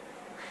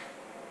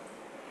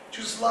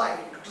 To slide,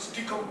 to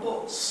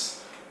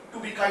decompose, to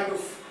be kind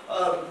of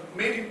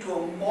made into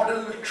a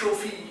model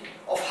trophy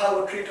of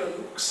how a traitor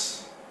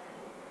looks.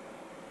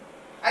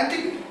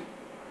 Antigone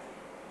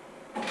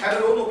had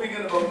her own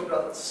opinion about the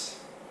brothers.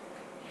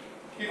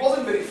 It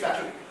wasn't very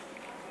flattering.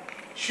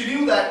 She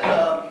knew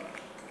that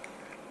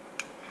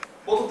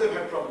both of them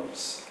had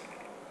problems.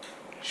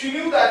 She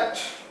knew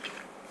that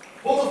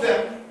both of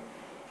them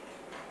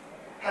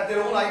had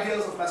their own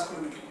ideas of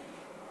masculinity.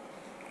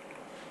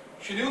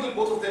 She knew that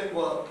both of them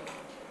were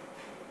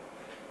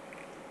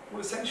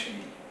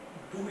essentially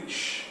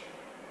boorish,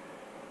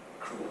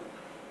 cruel,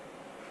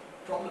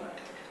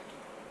 problematic.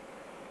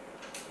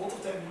 Both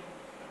of them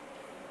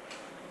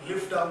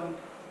lived down,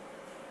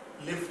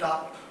 lived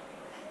up,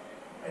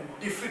 and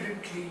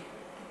diffidently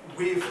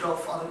waved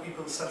off other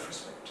people's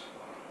self-respect.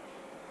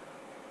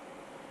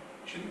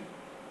 She knew.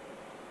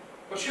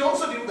 But she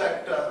also knew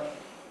that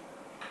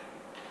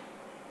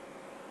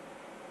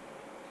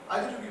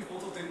either to give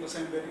both of them the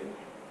same burial,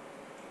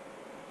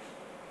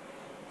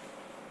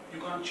 you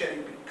can't cherry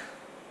pick.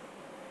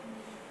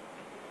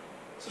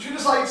 So she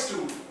decides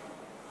to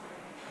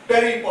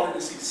bury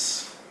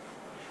Polynesies.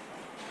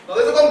 Now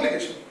there's a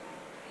complication.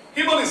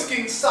 Himal is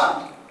king's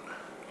son.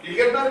 He'll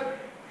get married.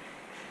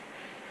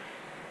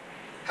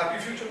 Happy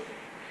future.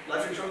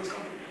 Life insurance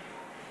company.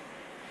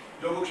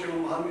 Jogokshema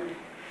Mahamir.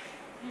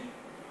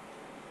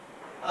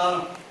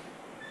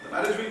 The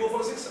marriage will go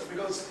for a success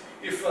because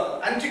if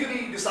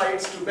Antigone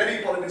decides to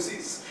bury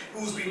Polynesies,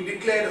 who's been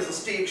declared as a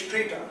state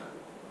traitor,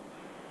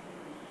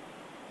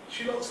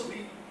 she'll also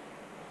be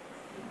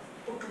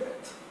put to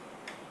death.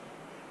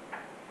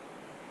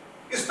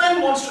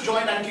 Ispen wants to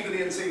join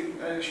Antigone and say,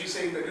 she's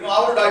saying that, I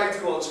want to die with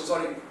you also,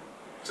 sorry.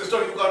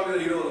 Sister, you can't be the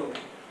hero alone.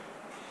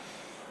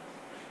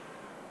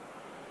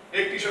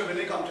 एक t-shirt में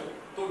नहीं काम चले,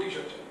 दो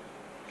t-shirt चले.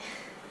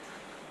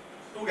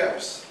 Two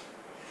gaps.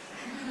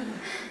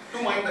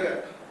 To mind the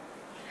gap.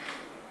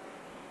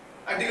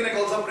 Antigone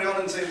calls up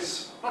Creon and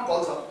says, not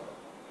calls up,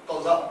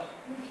 calls out.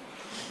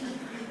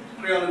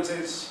 Creon and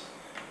says,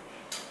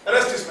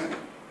 arrest this man.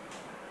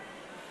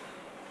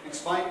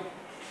 It's my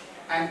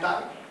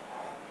anti,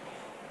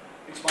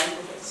 it's my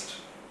protest,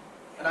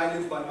 and I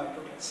live by my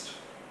protest.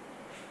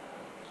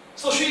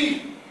 So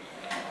she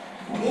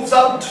moves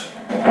out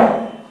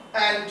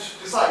and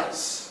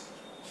decides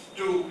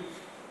to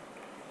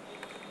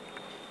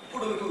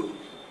put a little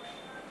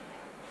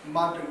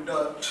mud and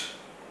dirt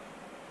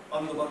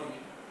on the body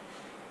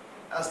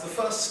as the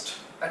first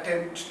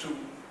attempt to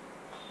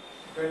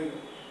bury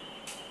him,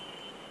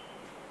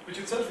 which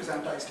itself is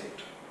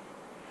anti-state,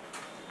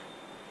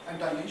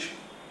 anti-nation.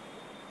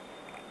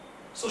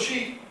 So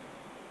she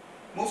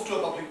moves to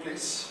a public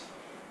place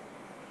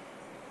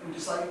and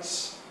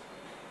decides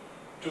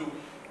to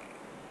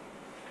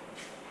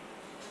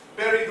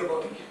bury the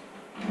body.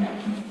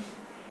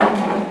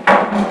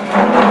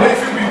 Very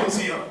few people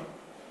see her.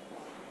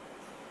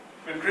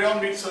 When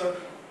Creon meets her,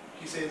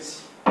 he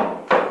says,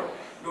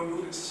 don't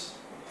do this.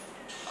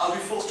 I'll be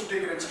forced to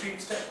take an extreme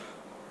step.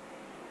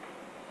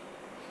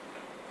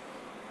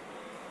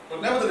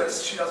 But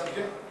nevertheless, she doesn't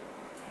care.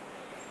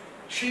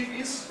 She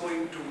is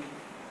going to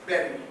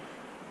bury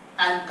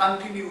and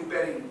continue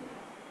burying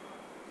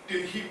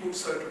till he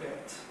puts her to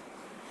death.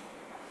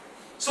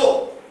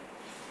 So,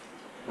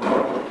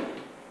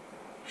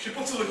 she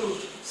puts a little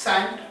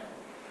sand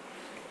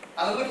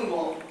and a little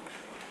more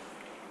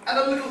and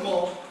a little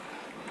more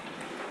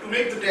to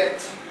make the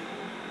death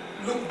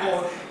look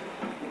more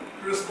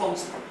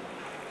responsible.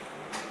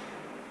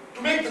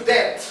 To make the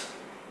death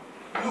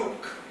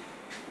look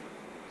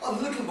a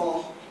little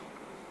more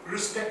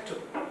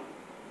respectable.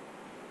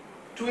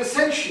 To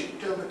essentially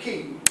tell the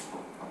king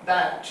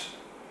that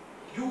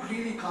you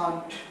really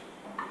can't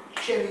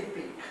cherry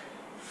pick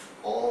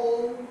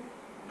all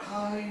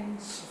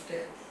kinds of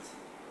death.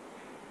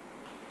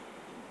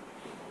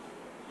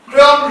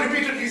 Creon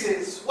repeatedly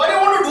says, why do you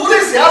want to do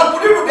this? Yeah, I'll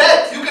put you to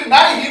death. You can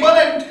marry Heman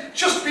and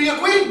just be a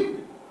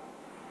queen.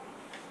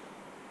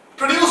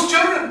 Produce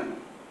children.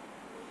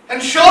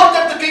 Ensure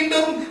that the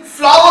kingdom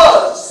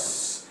flowers.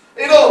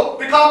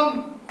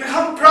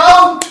 Become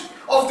proud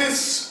of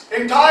this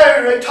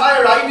entire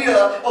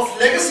idea of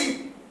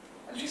legacy.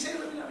 And she says,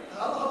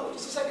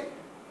 just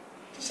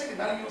a second,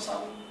 marrying your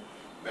son,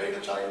 bearing a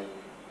child,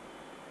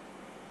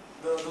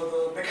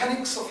 the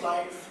mechanics of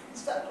life,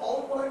 is that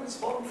all what I was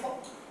born for?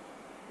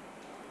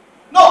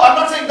 No, I'm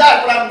not saying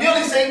that, but I'm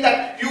merely saying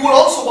that you were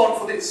also born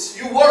for this.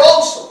 You were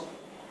also.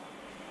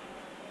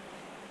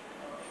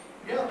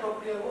 Yeah,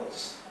 probably I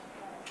was.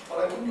 But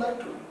I wouldn't like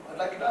to. I'd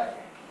like to die.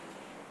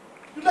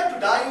 You'd like to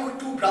die over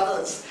two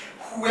brothers.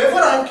 Whoever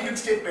I have given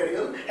state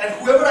burial and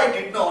whoever I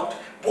did not,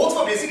 both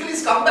were basically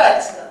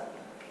scumbags.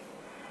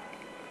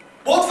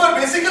 Both both were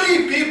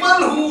basically people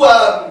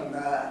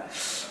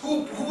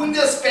who in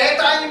their spare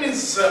time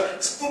is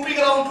snooping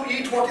around to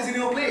eat what is in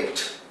your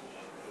plate.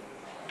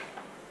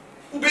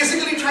 Who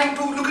basically trying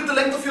to look at the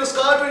length of your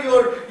skirt or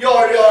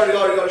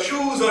your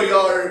shoes or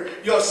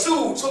your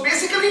suit. So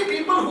basically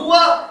people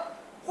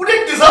who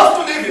didn't deserve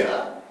to live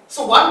here.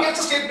 So one gets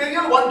a state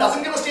burial, one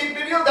doesn't get a state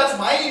burial. That's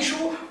my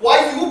issue. Why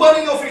are you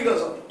burning your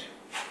fingers on it?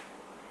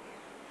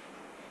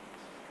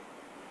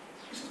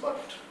 This is what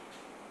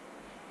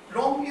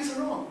wrong is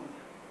wrong.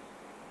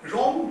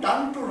 Wrong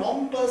done to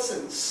wrong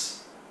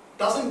persons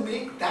doesn't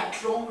make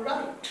that wrong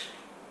right.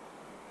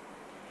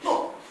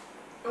 No.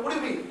 Now what do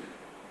you mean?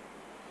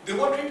 They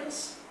were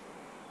traitors.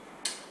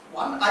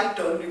 One I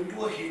turned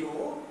into a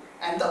hero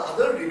and the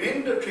other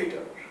remained a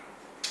traitor.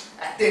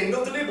 At the end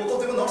of the day, both of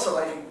them were not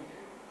surviving.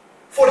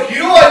 For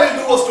hero I will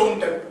do a stone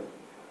temple.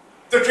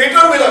 The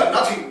traitor will have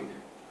nothing.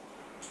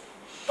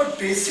 But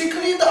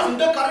basically the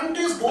undercurrent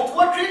is both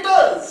were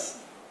traitors.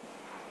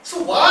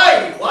 So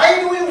why? Why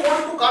do you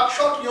want to cut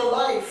short your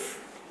life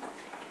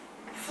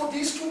for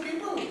these two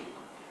people?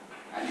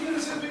 And he will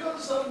say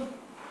because I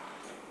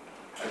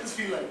just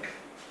feel like.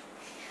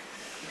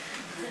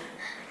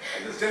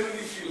 I just generally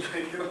feel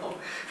like,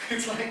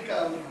 it's like,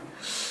 I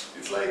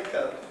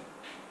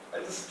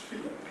just feel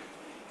like.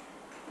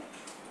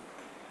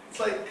 It's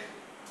like,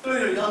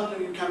 you're young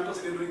and in campus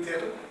and you're doing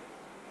theatre,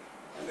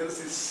 and there is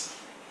this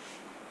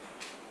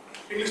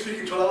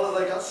English-speaking cholalas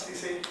like us, we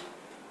say,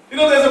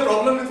 there's a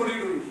problem with what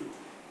you're doing.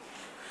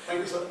 Thank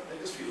you, sir, I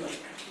just feel like.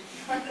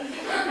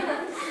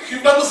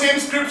 You've done the same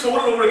scripts over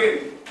and over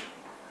again.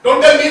 Don't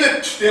tell me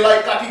that they're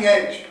like cutting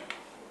edge.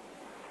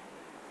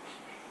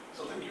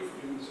 So thank you for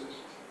doing this.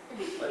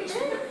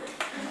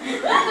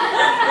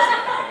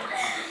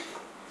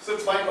 So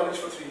it's my college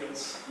for 3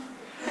 years.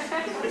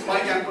 It's my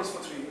campus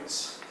for 3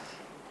 years.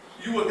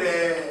 You were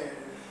there.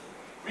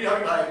 We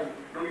haven't hired you.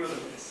 Don't give us a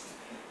place.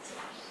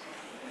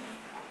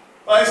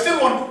 I still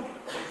want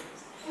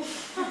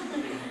to.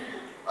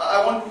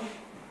 I want to.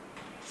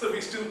 So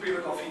we still pay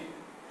the coffee.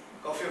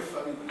 The coffee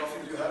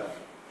that you have.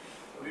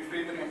 We've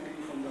paid the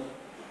canteen from the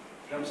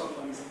realms of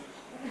money.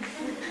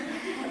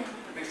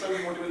 Next time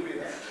we won't even pay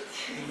that.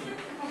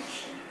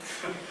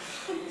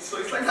 So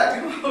it's like that,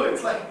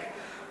 it's like,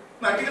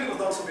 Nightingale was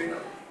not so big.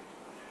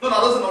 No,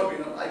 others are not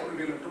big. I could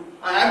be too.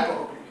 I am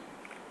probably.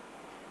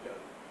 Yeah.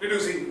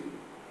 Reducing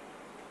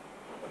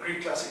a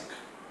Greek classic,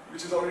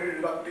 which is already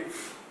reductive.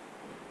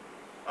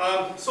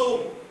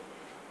 So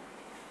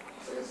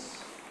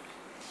yes,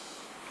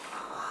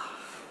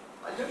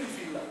 I really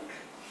feel like,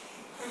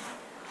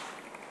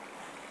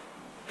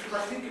 because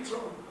I think it's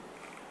wrong.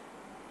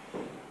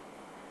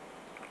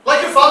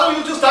 Like your father,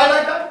 you just die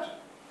like that.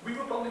 We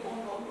were probably born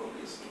all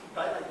this,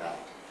 die like that.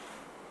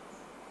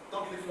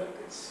 Not live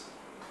like this.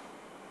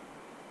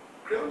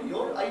 Crayon,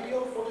 your idea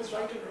of what is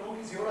right and wrong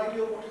is your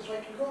idea of what is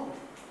right and wrong.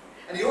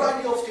 And your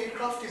idea of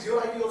statecraft is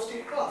your idea of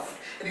statecraft.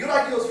 And your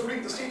idea of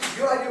ruling the state is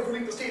your idea of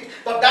ruling the state.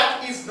 But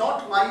that is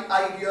not my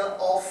idea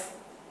of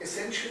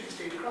essentially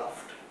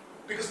statecraft.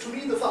 Because to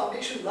me the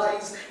foundation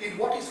lies in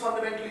what is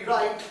fundamentally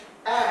right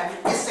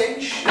and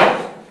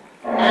essential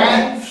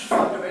and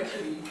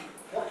fundamentally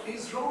what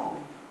is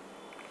wrong.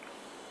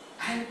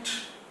 And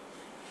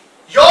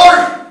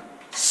your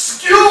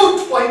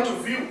skewed point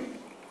of view,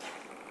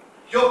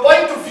 your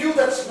point of view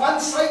that's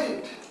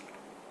one-sided,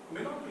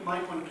 may not be my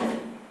point of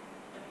view.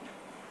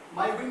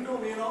 My window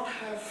may not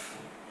have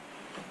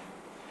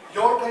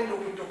your kind of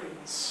window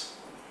panes.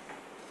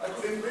 I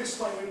could embrace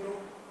my window,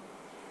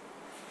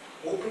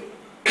 open,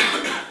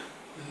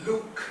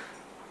 look,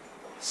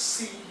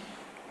 see,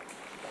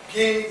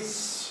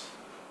 gaze,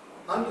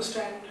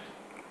 understand,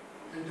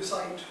 and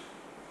decide.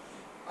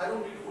 I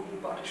don't need wooden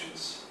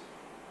partitions.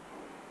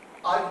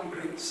 I need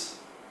bricks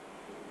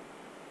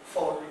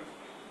for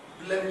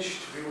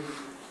blemished view.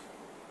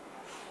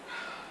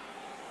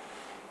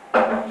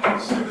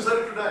 So you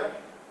decided to die.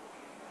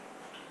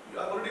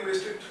 I've already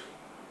wasted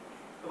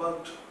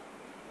about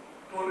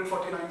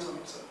 249 on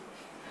it, sir.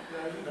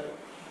 Yeah, I will die.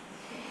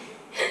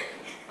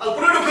 I'll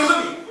put you to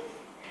prison.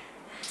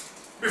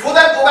 Before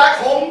that, go back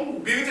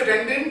home, be with your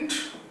attendant.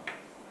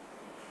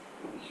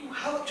 You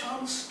have a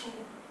chance to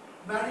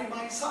marry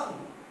my son.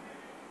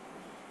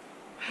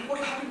 And what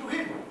will happen to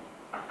him?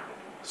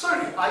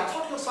 Sorry, I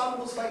thought your son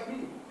was like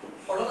me.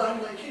 Or rather,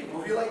 I'm like him,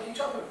 or we like each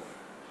other.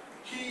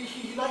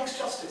 He likes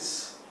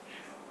justice.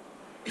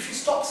 If he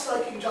stops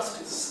liking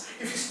justice,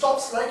 if he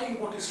stops liking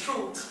what is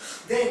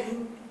truth,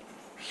 then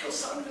your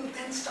son will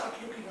then start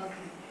looking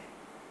ugly.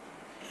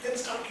 Then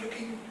start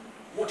looking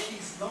what he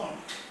is not.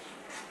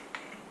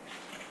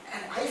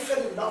 And I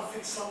fell in love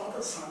with some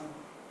other son.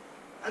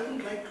 I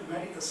wouldn't like to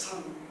marry the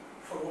son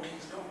for what he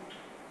is not.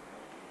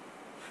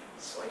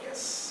 So I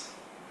guess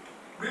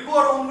we'll go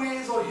our own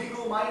ways, or he'll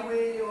go my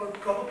way, or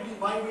probably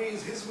my way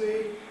is his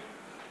way.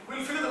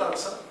 We'll figure that out,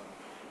 sir.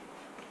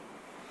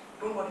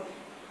 Don't worry.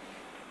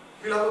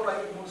 We'll have a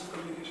private modes of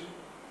communication.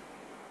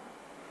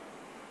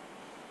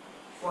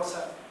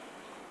 WhatsApp,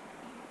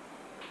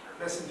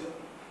 Messenger,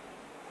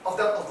 of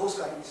those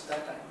kinds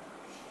that time.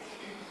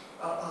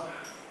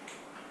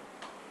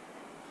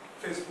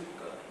 Facebook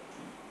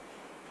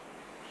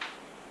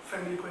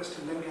friend request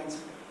and then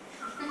cancel.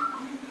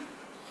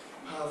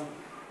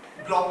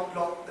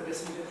 Block the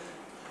messenger,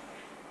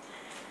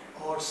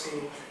 or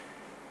say,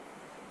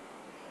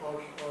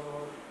 or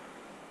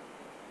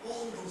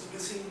all those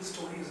missing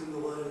stories in the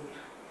world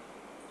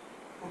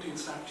put in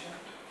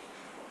Snapchat,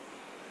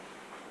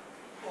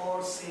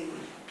 or say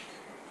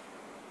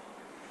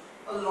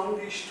a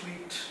longish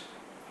tweet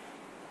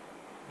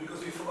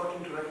because we've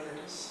forgotten to write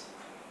letters,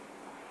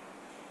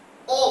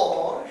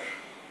 or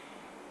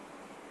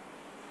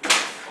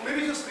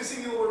maybe just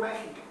missing you over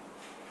Maggie.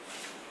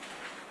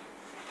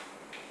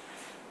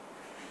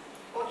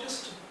 Or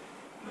just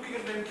looking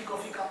at an empty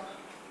coffee cup.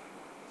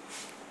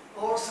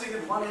 Or sitting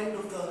at one end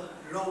of the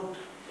road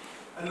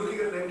and looking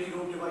at an empty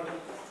road divider.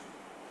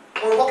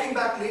 Or walking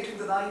back late in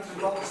the night when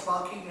the dog is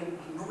barking and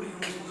nobody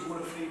knows who's more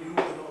afraid, you or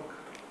the dog.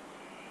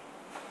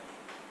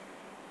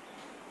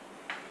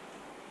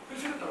 We'll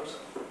figure it out,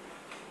 sir.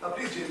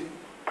 Please, Jamie.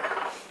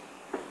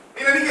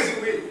 In any case,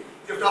 you will.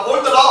 You have to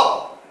uphold the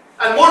law.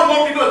 And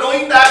more people are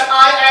knowing that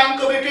I am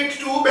committed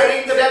to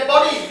burying the dead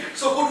body.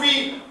 So could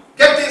we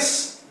get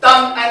this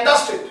done and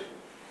dusted?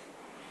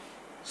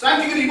 So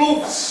Antigone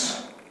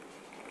moves,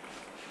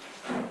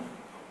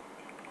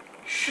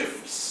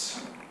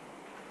 shifts,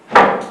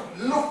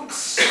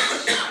 looks,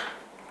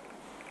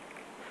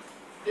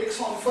 takes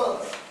on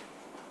further,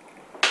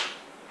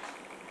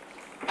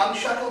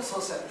 unshackles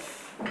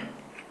herself,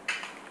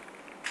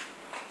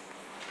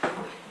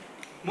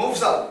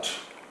 moves out,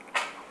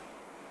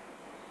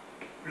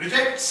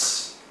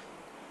 rejects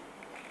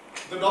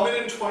the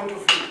dominant point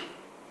of view,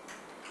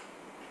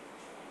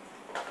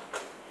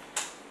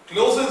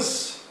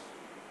 closes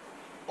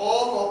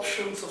all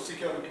options of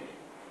security,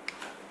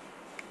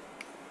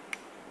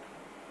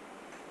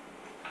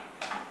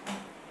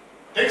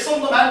 takes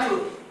on the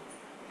mantle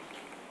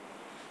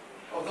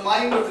of the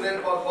mind of the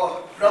dead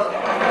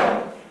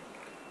brother,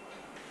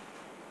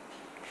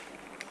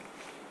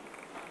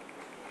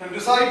 and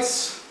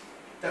decides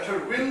that her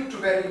will to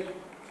bury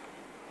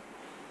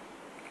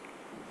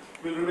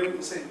will remain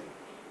the same.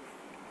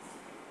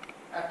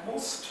 At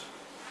most,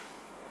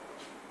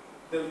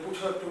 they'll put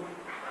her to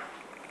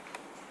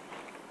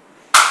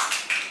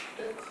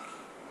death.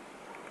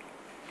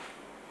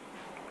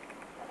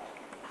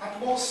 At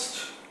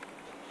most,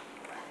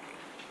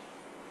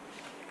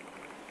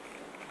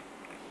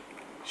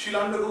 she'll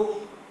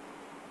undergo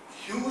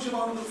huge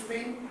amount of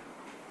pain.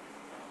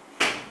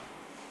 But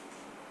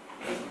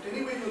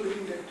anyway, you're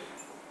living dead.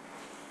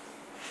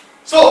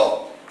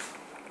 So,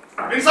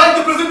 inside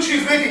the prison,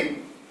 she's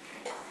waiting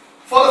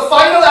for the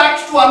final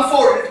act to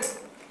unfold,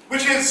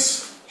 which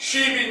is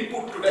she being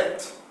put to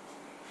death.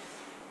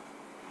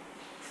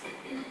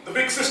 The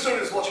big sister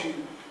is watching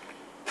you,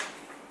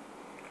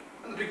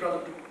 and the big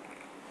brother too.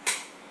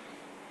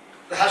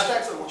 The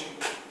hashtags are watching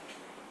you.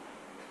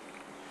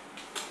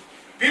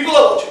 People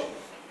are watching.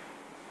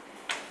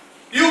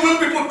 You will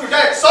be put to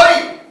death.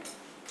 Sorry,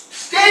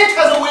 state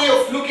has a way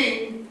of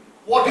looking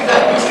what is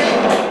at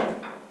stake,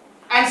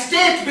 and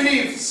state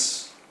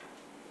believes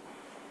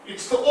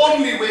it's the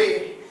only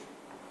way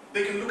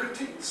they can look at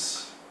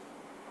things.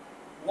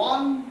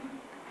 One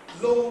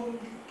lone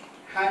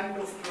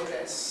hand of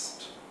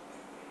protest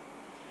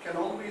can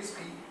always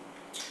be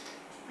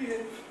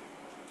behave,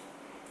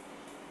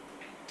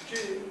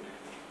 jailed,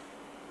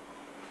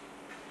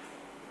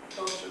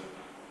 tortured,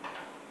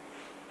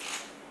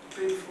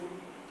 painful.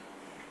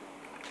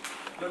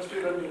 Let's play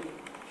running.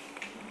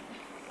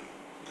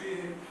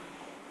 Behave,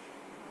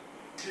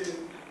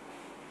 jailed,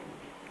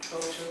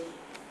 tortured,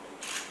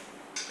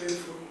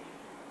 painful.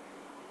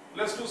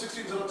 Let's do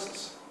 16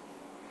 Xeroxes.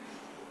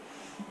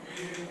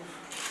 Behave,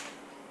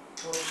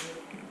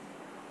 tortured,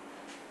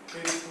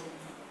 painful.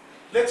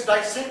 Let's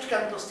dissect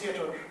campus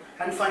theatre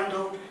and find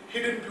out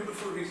hidden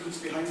beautiful reasons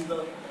behind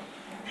the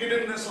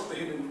hiddenness of the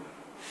hidden.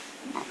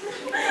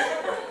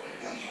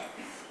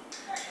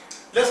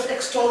 Let's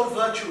extol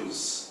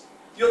virtues.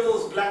 You're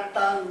those black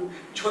tongue,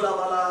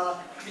 cholawala,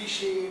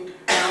 cliched,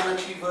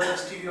 non-achiever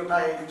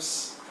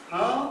stereotypes.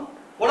 Huh?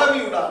 What have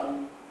you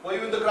done? Were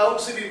you in the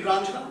crowd singing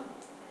Granjana?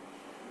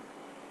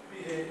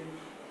 Behave,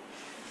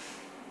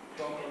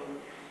 proper,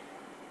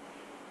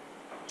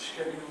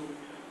 scheduled,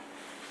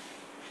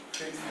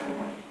 faithful.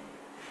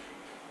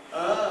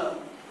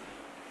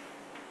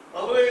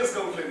 Always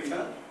complaining,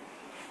 huh?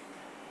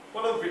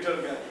 What a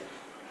bitter guy.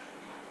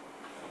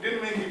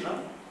 Didn't make it, huh?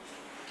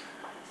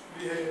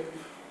 Behave,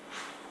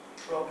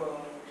 proper,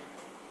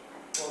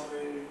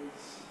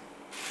 always,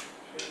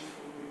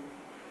 faithful.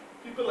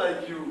 People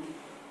like you,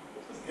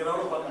 just get out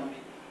of our country.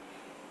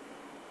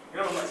 Get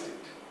out of my state.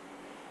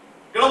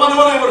 Get out of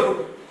my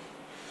neighborhood.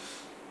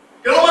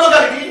 Get out of my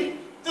locality.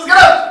 Just get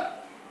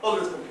out.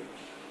 Always complaining.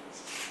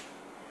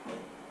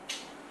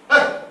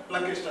 Hey,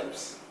 Lankish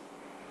types.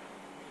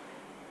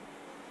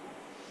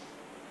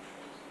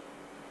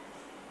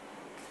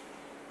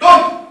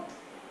 Don't!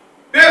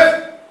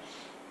 Behave!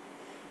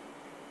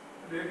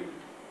 Behave!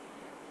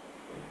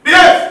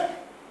 Behave!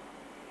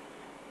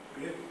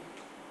 Behave!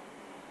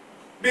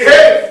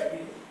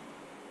 Behave!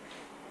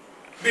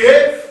 Behave!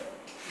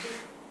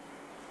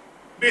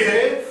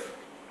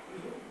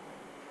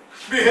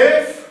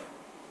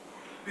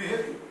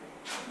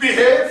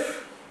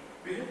 Behave.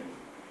 Behave.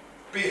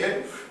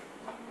 Behave.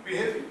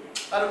 Behaving.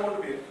 I don't want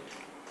to behave.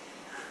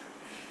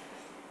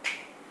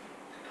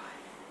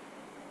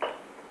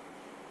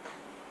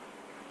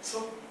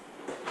 So,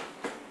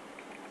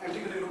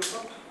 Antigone looks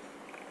up,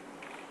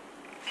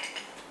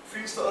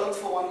 feels the earth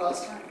for one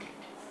last time,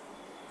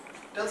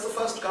 tells the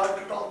first guard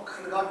to talk,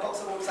 and the guard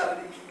talks about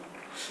salary,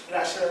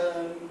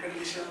 ration,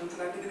 conditions,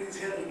 and Antigone is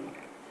hearing.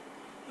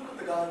 Look at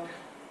the guard.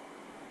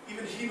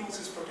 Even he knows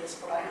his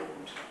protest, but I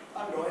don't.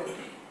 I'm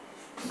royalty.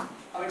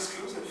 I'm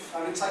exclusive.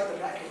 I'm inside the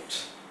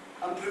bracket.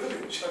 I'm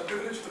privileged. I'm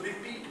privileged with a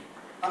big P.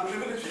 I'm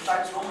privileged with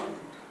Times Roman.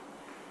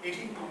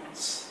 18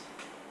 pounds.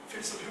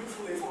 Fits a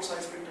beautiful A4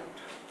 size printout.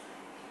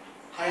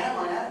 I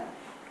am.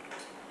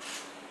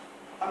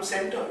 I'm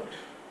centered.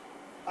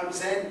 I'm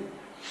zen.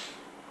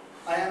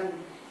 I am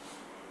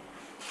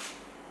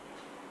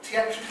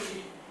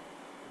theatrically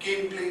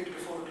game played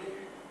before the play.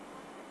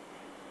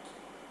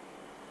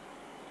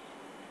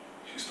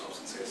 She stops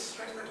and says,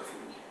 write a letter for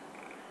me.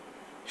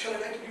 Shall I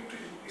write it to you?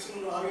 He said,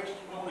 no, I'll write it in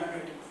my own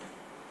handwriting.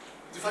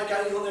 If I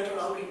carry your letter,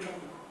 I'll be in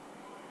trouble.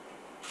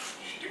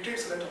 She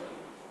dictates the letter.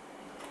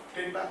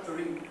 Take back the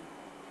ring.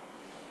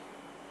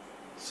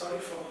 Sorry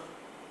for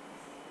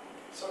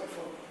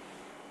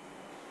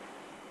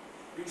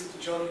being such a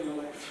jerk in your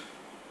life.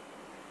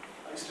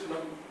 I still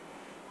love you.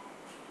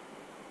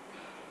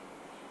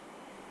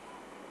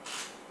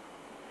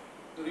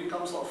 The ring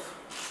comes off.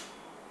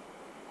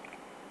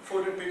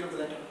 Folded page of the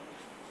letter.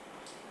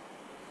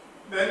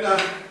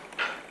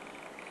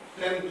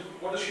 Then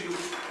what does she do?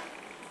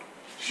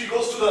 She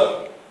goes to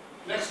the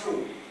next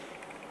room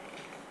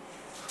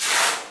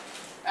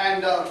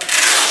and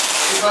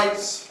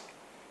decides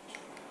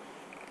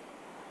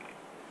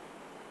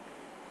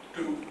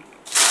to.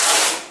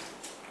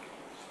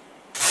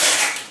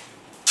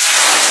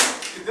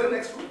 Is there a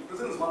next room?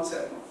 Prison is one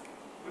cell, no?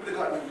 Maybe the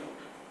guard went out.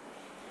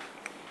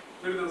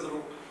 Maybe there was a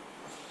rope.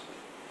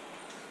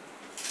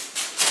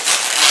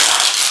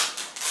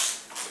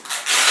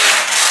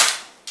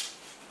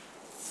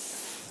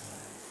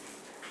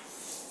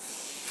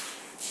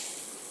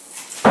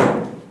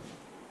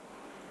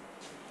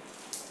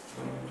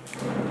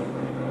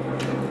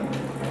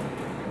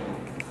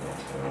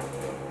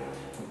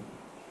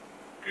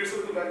 Creates a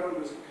little background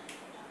music.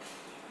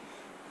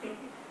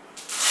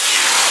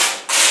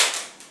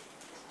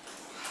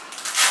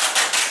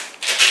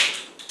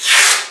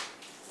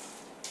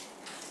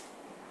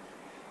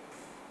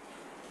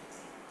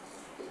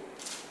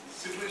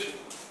 Situation.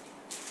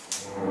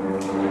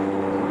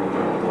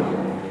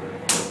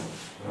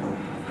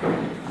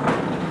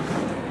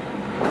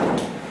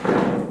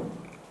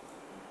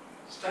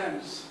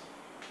 Stands.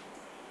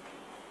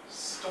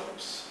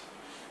 Stops.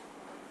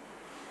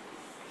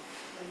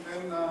 And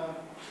then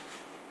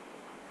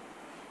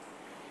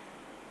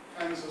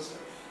hangs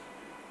herself.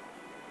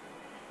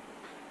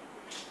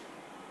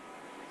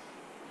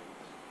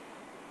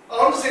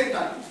 Around the same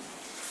time,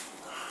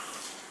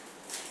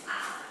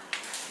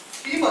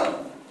 even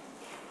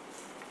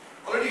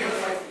already had a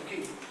fight with the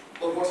king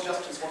about what's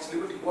justice, what's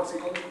liberty, what's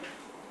equality.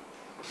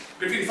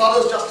 Between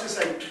father's justice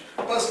and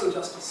personal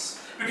justice.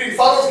 Between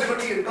father's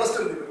liberty and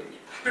personal liberty.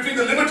 Between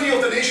the liberty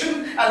of the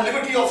nation and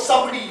liberty of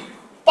somebody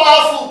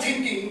powerful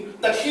thinking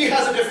that he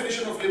has a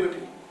definition of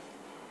liberty.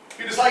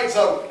 He decides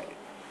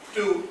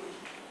to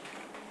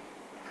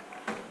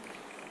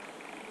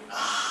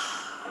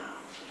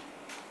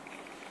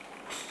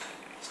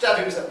stab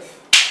himself.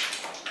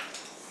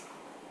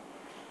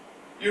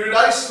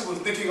 Eurydice, who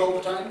was knitting all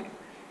the time,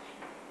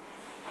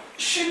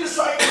 she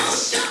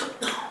decides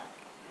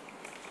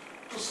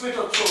to slit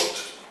her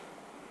throat.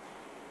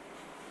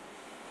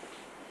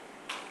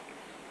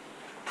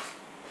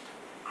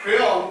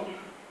 Crayon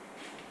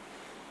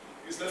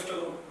is left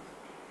alone.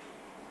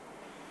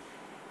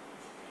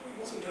 He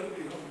wasn't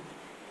terribly wrong.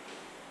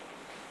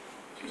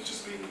 He was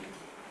just being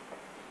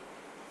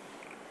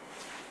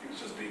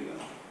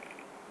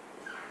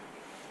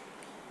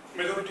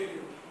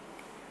majoritarian.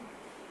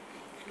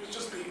 He was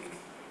just being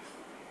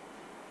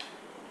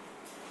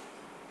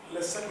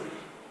less secular.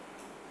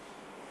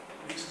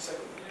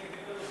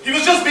 He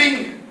was just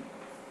being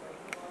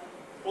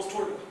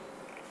post-order.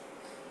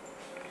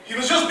 He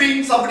was just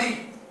being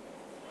somebody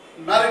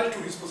married to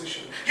his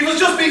position. He was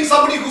just being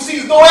somebody who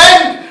sees no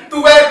end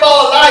to where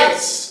power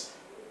lies.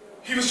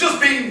 He was just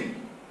being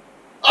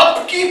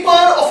upkeeper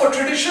of a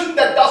tradition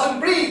that doesn't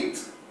breathe.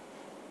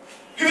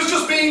 He was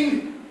just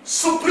being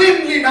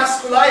supremely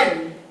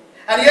masculine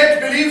and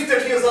yet believes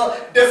that he has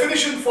a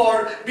definition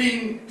for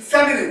being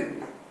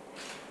feminine.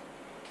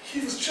 He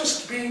was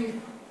just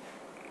being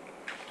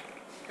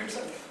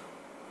himself,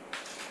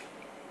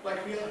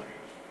 like we are.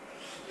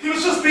 He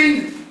was just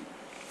being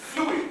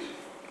fluid.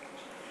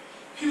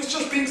 He was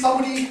just being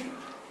somebody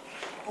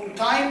whom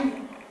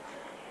time,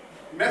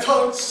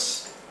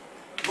 methods,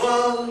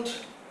 world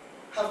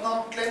have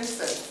not cleansed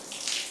them.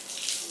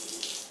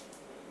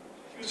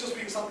 He was just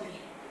being somebody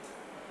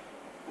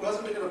who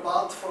hasn't taken a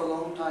bath for a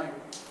long time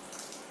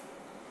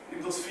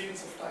in those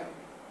fields of time.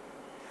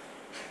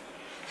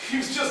 He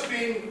was just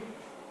being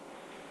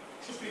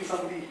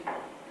somebody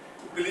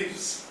who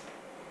believes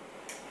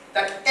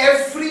that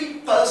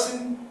every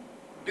person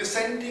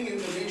dissenting in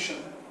the nation,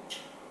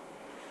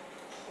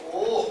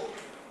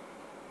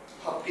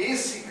 are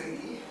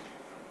basically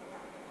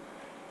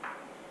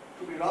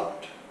to be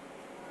rubbed,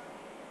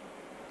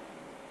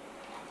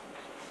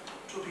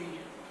 to be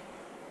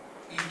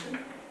eaten,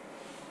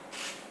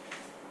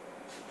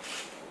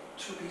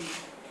 to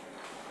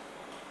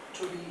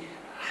be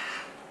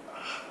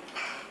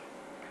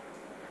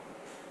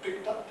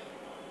picked up.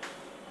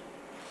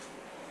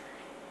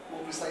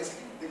 More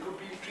precisely, they could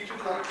be treated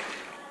like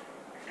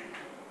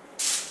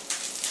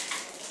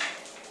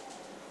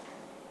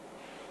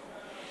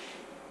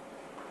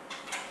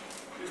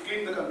we've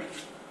cleaned the country.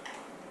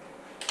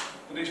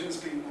 The nation is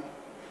clean now.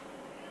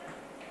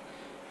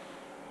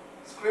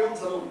 It's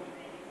crayons alone.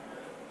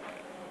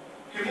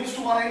 He moves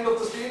to one end of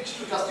the stage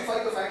to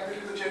justify the fact that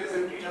if the chair is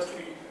empty, it has to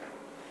be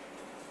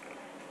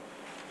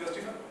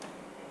justified.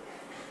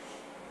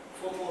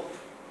 Fourth wall.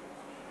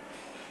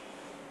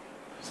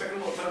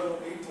 Second wall, third wall,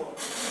 eighth wall.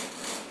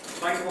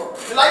 Ninth wall.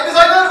 The light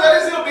designer, where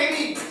is your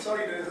baby?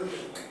 Sorry, there isn't.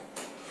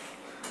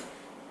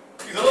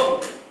 He's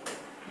alone.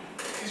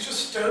 He's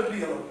just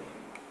terribly alone.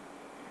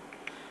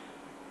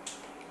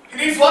 He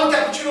needs one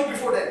cappuccino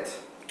before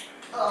death.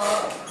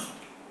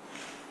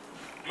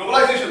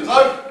 Globalization,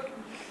 sir.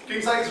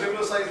 King size,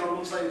 regular size,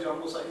 normal size,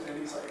 jumbo size,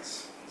 any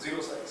size,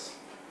 zero size.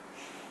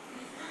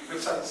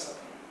 Which size, sir?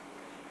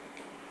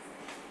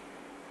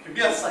 Give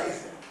me a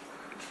size.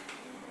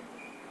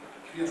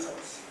 Give me a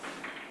size.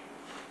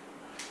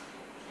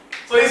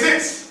 So he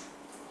sits.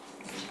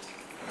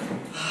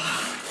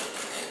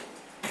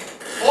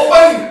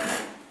 Open.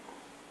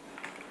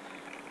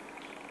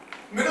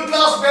 Middle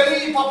class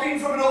belly popping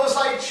from an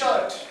oversized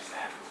shirt.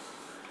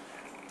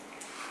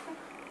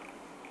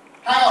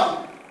 Hang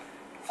on.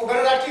 For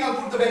better acting, I'll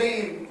put the belly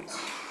in.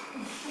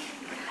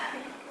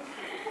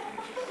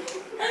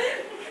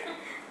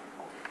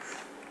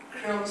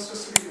 Crayons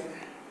just to be there.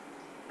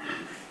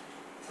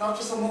 And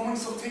after some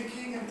moments of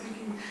thinking and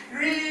thinking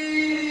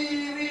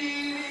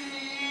really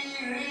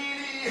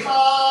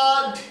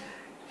hard,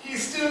 he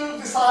still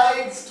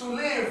decides to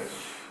live.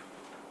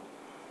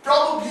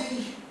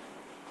 Probably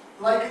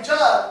like a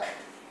jerk.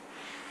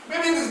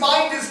 Maybe his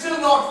mind is still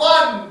not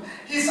one.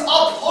 He's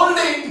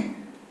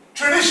upholding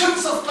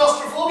traditions of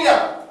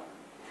claustrophobia.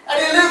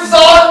 And he lives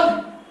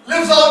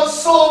on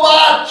so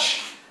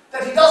much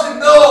that he doesn't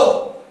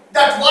know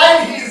that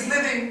while he is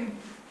living,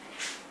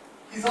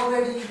 he's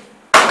already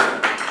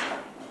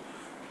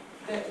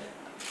dead.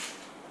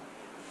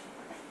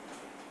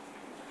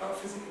 Not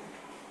physically.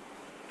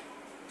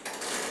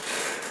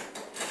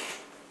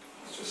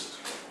 It's just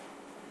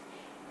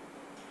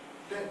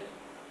dead.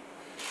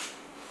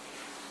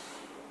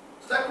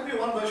 So that could be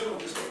one version of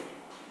this story.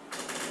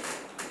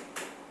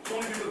 So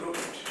many people wrote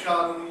it.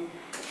 Shah,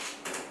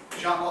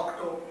 Jean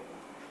Cocteau,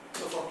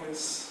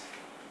 Sophocles,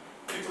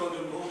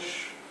 Chittaranjan Ghosh,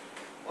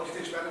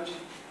 Ajitesh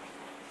Banerjee,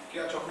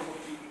 K.R.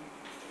 Chakraborty,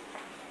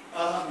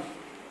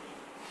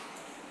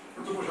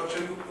 Prabhjot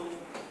Chendu,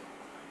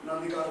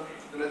 Nandikar,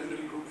 the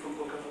legendary group from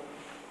Kolkata.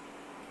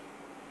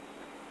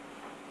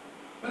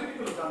 Many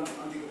people have done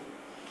Nandikar.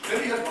 Then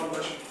we had one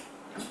version.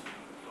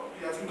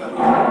 Probably, I think that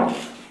was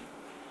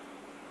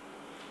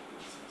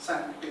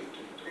sang,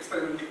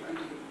 experimental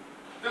Nandikar.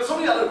 There are so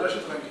many other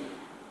versions of Nandikar.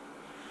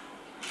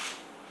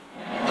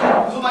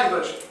 This is my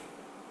version.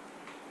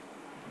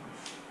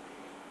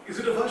 Is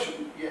it a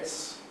version?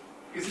 Yes.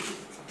 Is it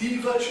the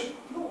version?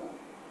 No.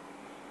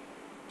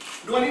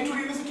 Do I need to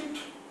revisit it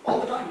all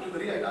the time till the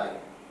day I die?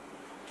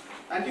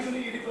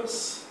 Antigone,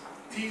 Oedipus,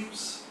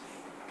 Thebes,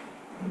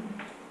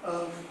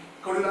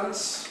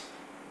 Coriolanus,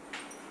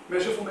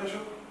 Measure for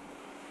Measure,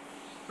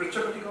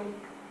 Mukhrjee,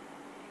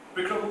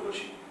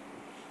 Vikramoorvasi,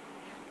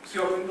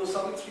 Sri Aurobindo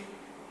Savitri,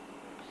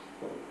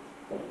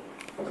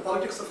 the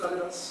politics of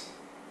Kalidas,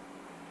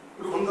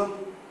 Rubhangam,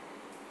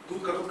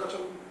 Dud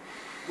Katotkacham,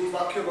 Dud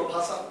Vakya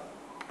Vabhasa.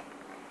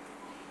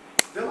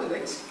 They're my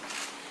legs,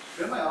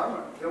 they're my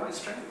armor, they're my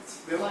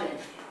strength, they're my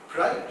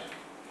pride.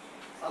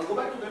 I'll go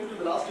back to them till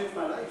the last day of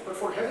my life, but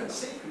for heaven's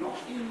sake, not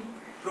in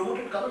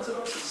promoted color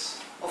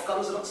xeroxes of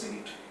color xeroxing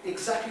it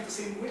exactly the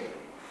same way.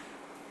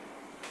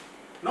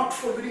 Not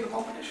for winning a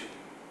competition,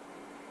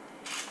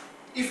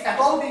 if at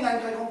all being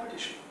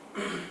anti-competition.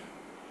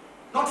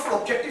 Not for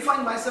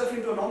objectifying myself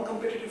into a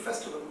non-competitive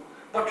festival,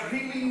 but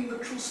really in the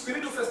true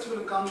spirit of festival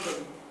and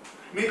carnival,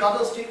 make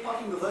others take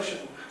part in the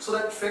version, so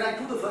that when I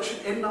do the version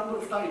n number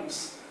of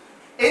times,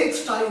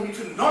 nth time it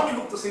will not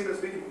look the same as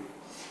beginning.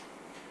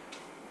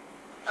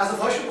 As a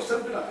version of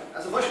self-denial,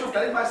 as a version of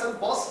telling myself,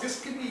 boss, this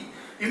can be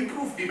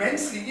improved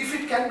immensely if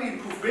it can be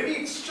improved. Maybe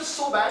it's just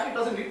so bad it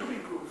doesn't need to be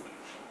improved.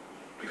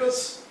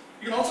 Because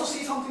you can also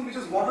see something which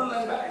is model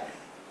and bad,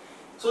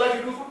 so that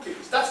you do good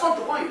things. That's not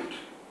the point.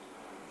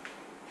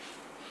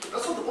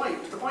 That's not the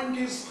point. The point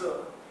is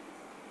the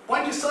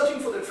Point is searching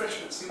for that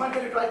freshness. You might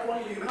get it right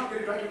one day, you may not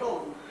get it right at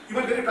all. You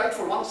might get it right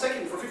for 1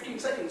 second, for 15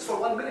 seconds, for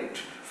 1 minute,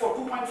 for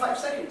 2.5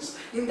 seconds.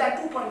 In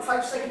that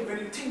 2.5 seconds, when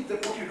you think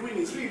that what you're doing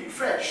is really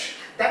fresh,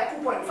 that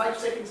 2.5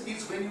 seconds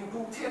is when you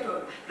do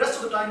theatre. The rest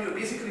of the time, you're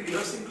basically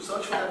rehearsing to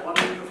search for that 1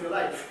 minute of your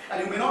life.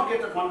 And you may not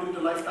get that 1 minute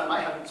of lifetime. I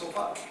haven't so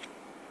far.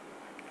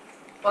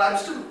 But I'm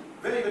still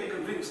very, very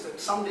convinced that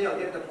someday I'll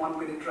get that 1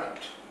 minute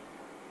right.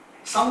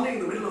 Someday in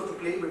the middle of the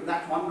play, with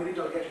that 1 minute,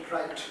 I'll get it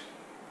right.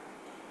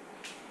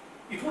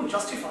 It won't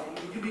justify.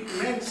 It will be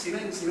immense,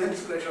 immense,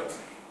 immense pleasure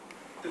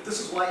that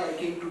this is why I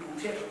came to do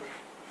theatre.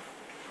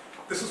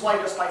 This is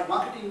why, despite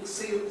marketing,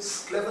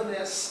 sales,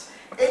 cleverness,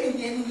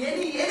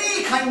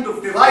 any kind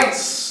of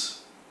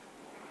device,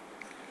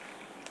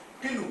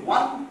 till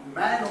one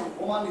man or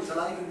woman is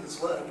alive in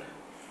this world,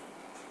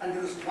 and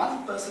there is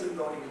one person in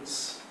the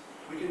audience,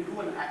 we can do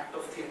an act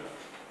of theatre.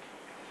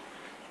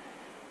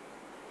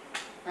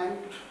 And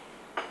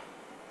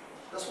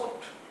that's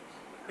what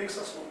makes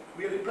us know.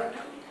 We are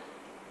impractical,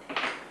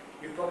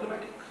 we are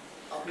problematic,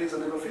 our plays are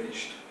never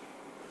finished.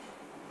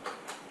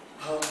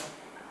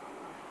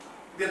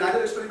 They are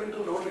neither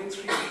experimental nor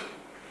mainstream.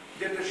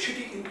 They are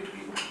shitty in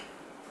between.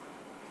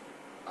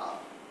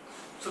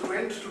 So to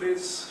end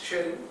today's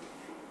sharing,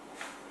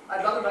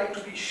 I'd rather like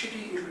to be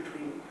shitty in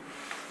between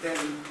than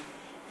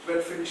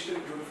well finished and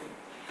beautiful.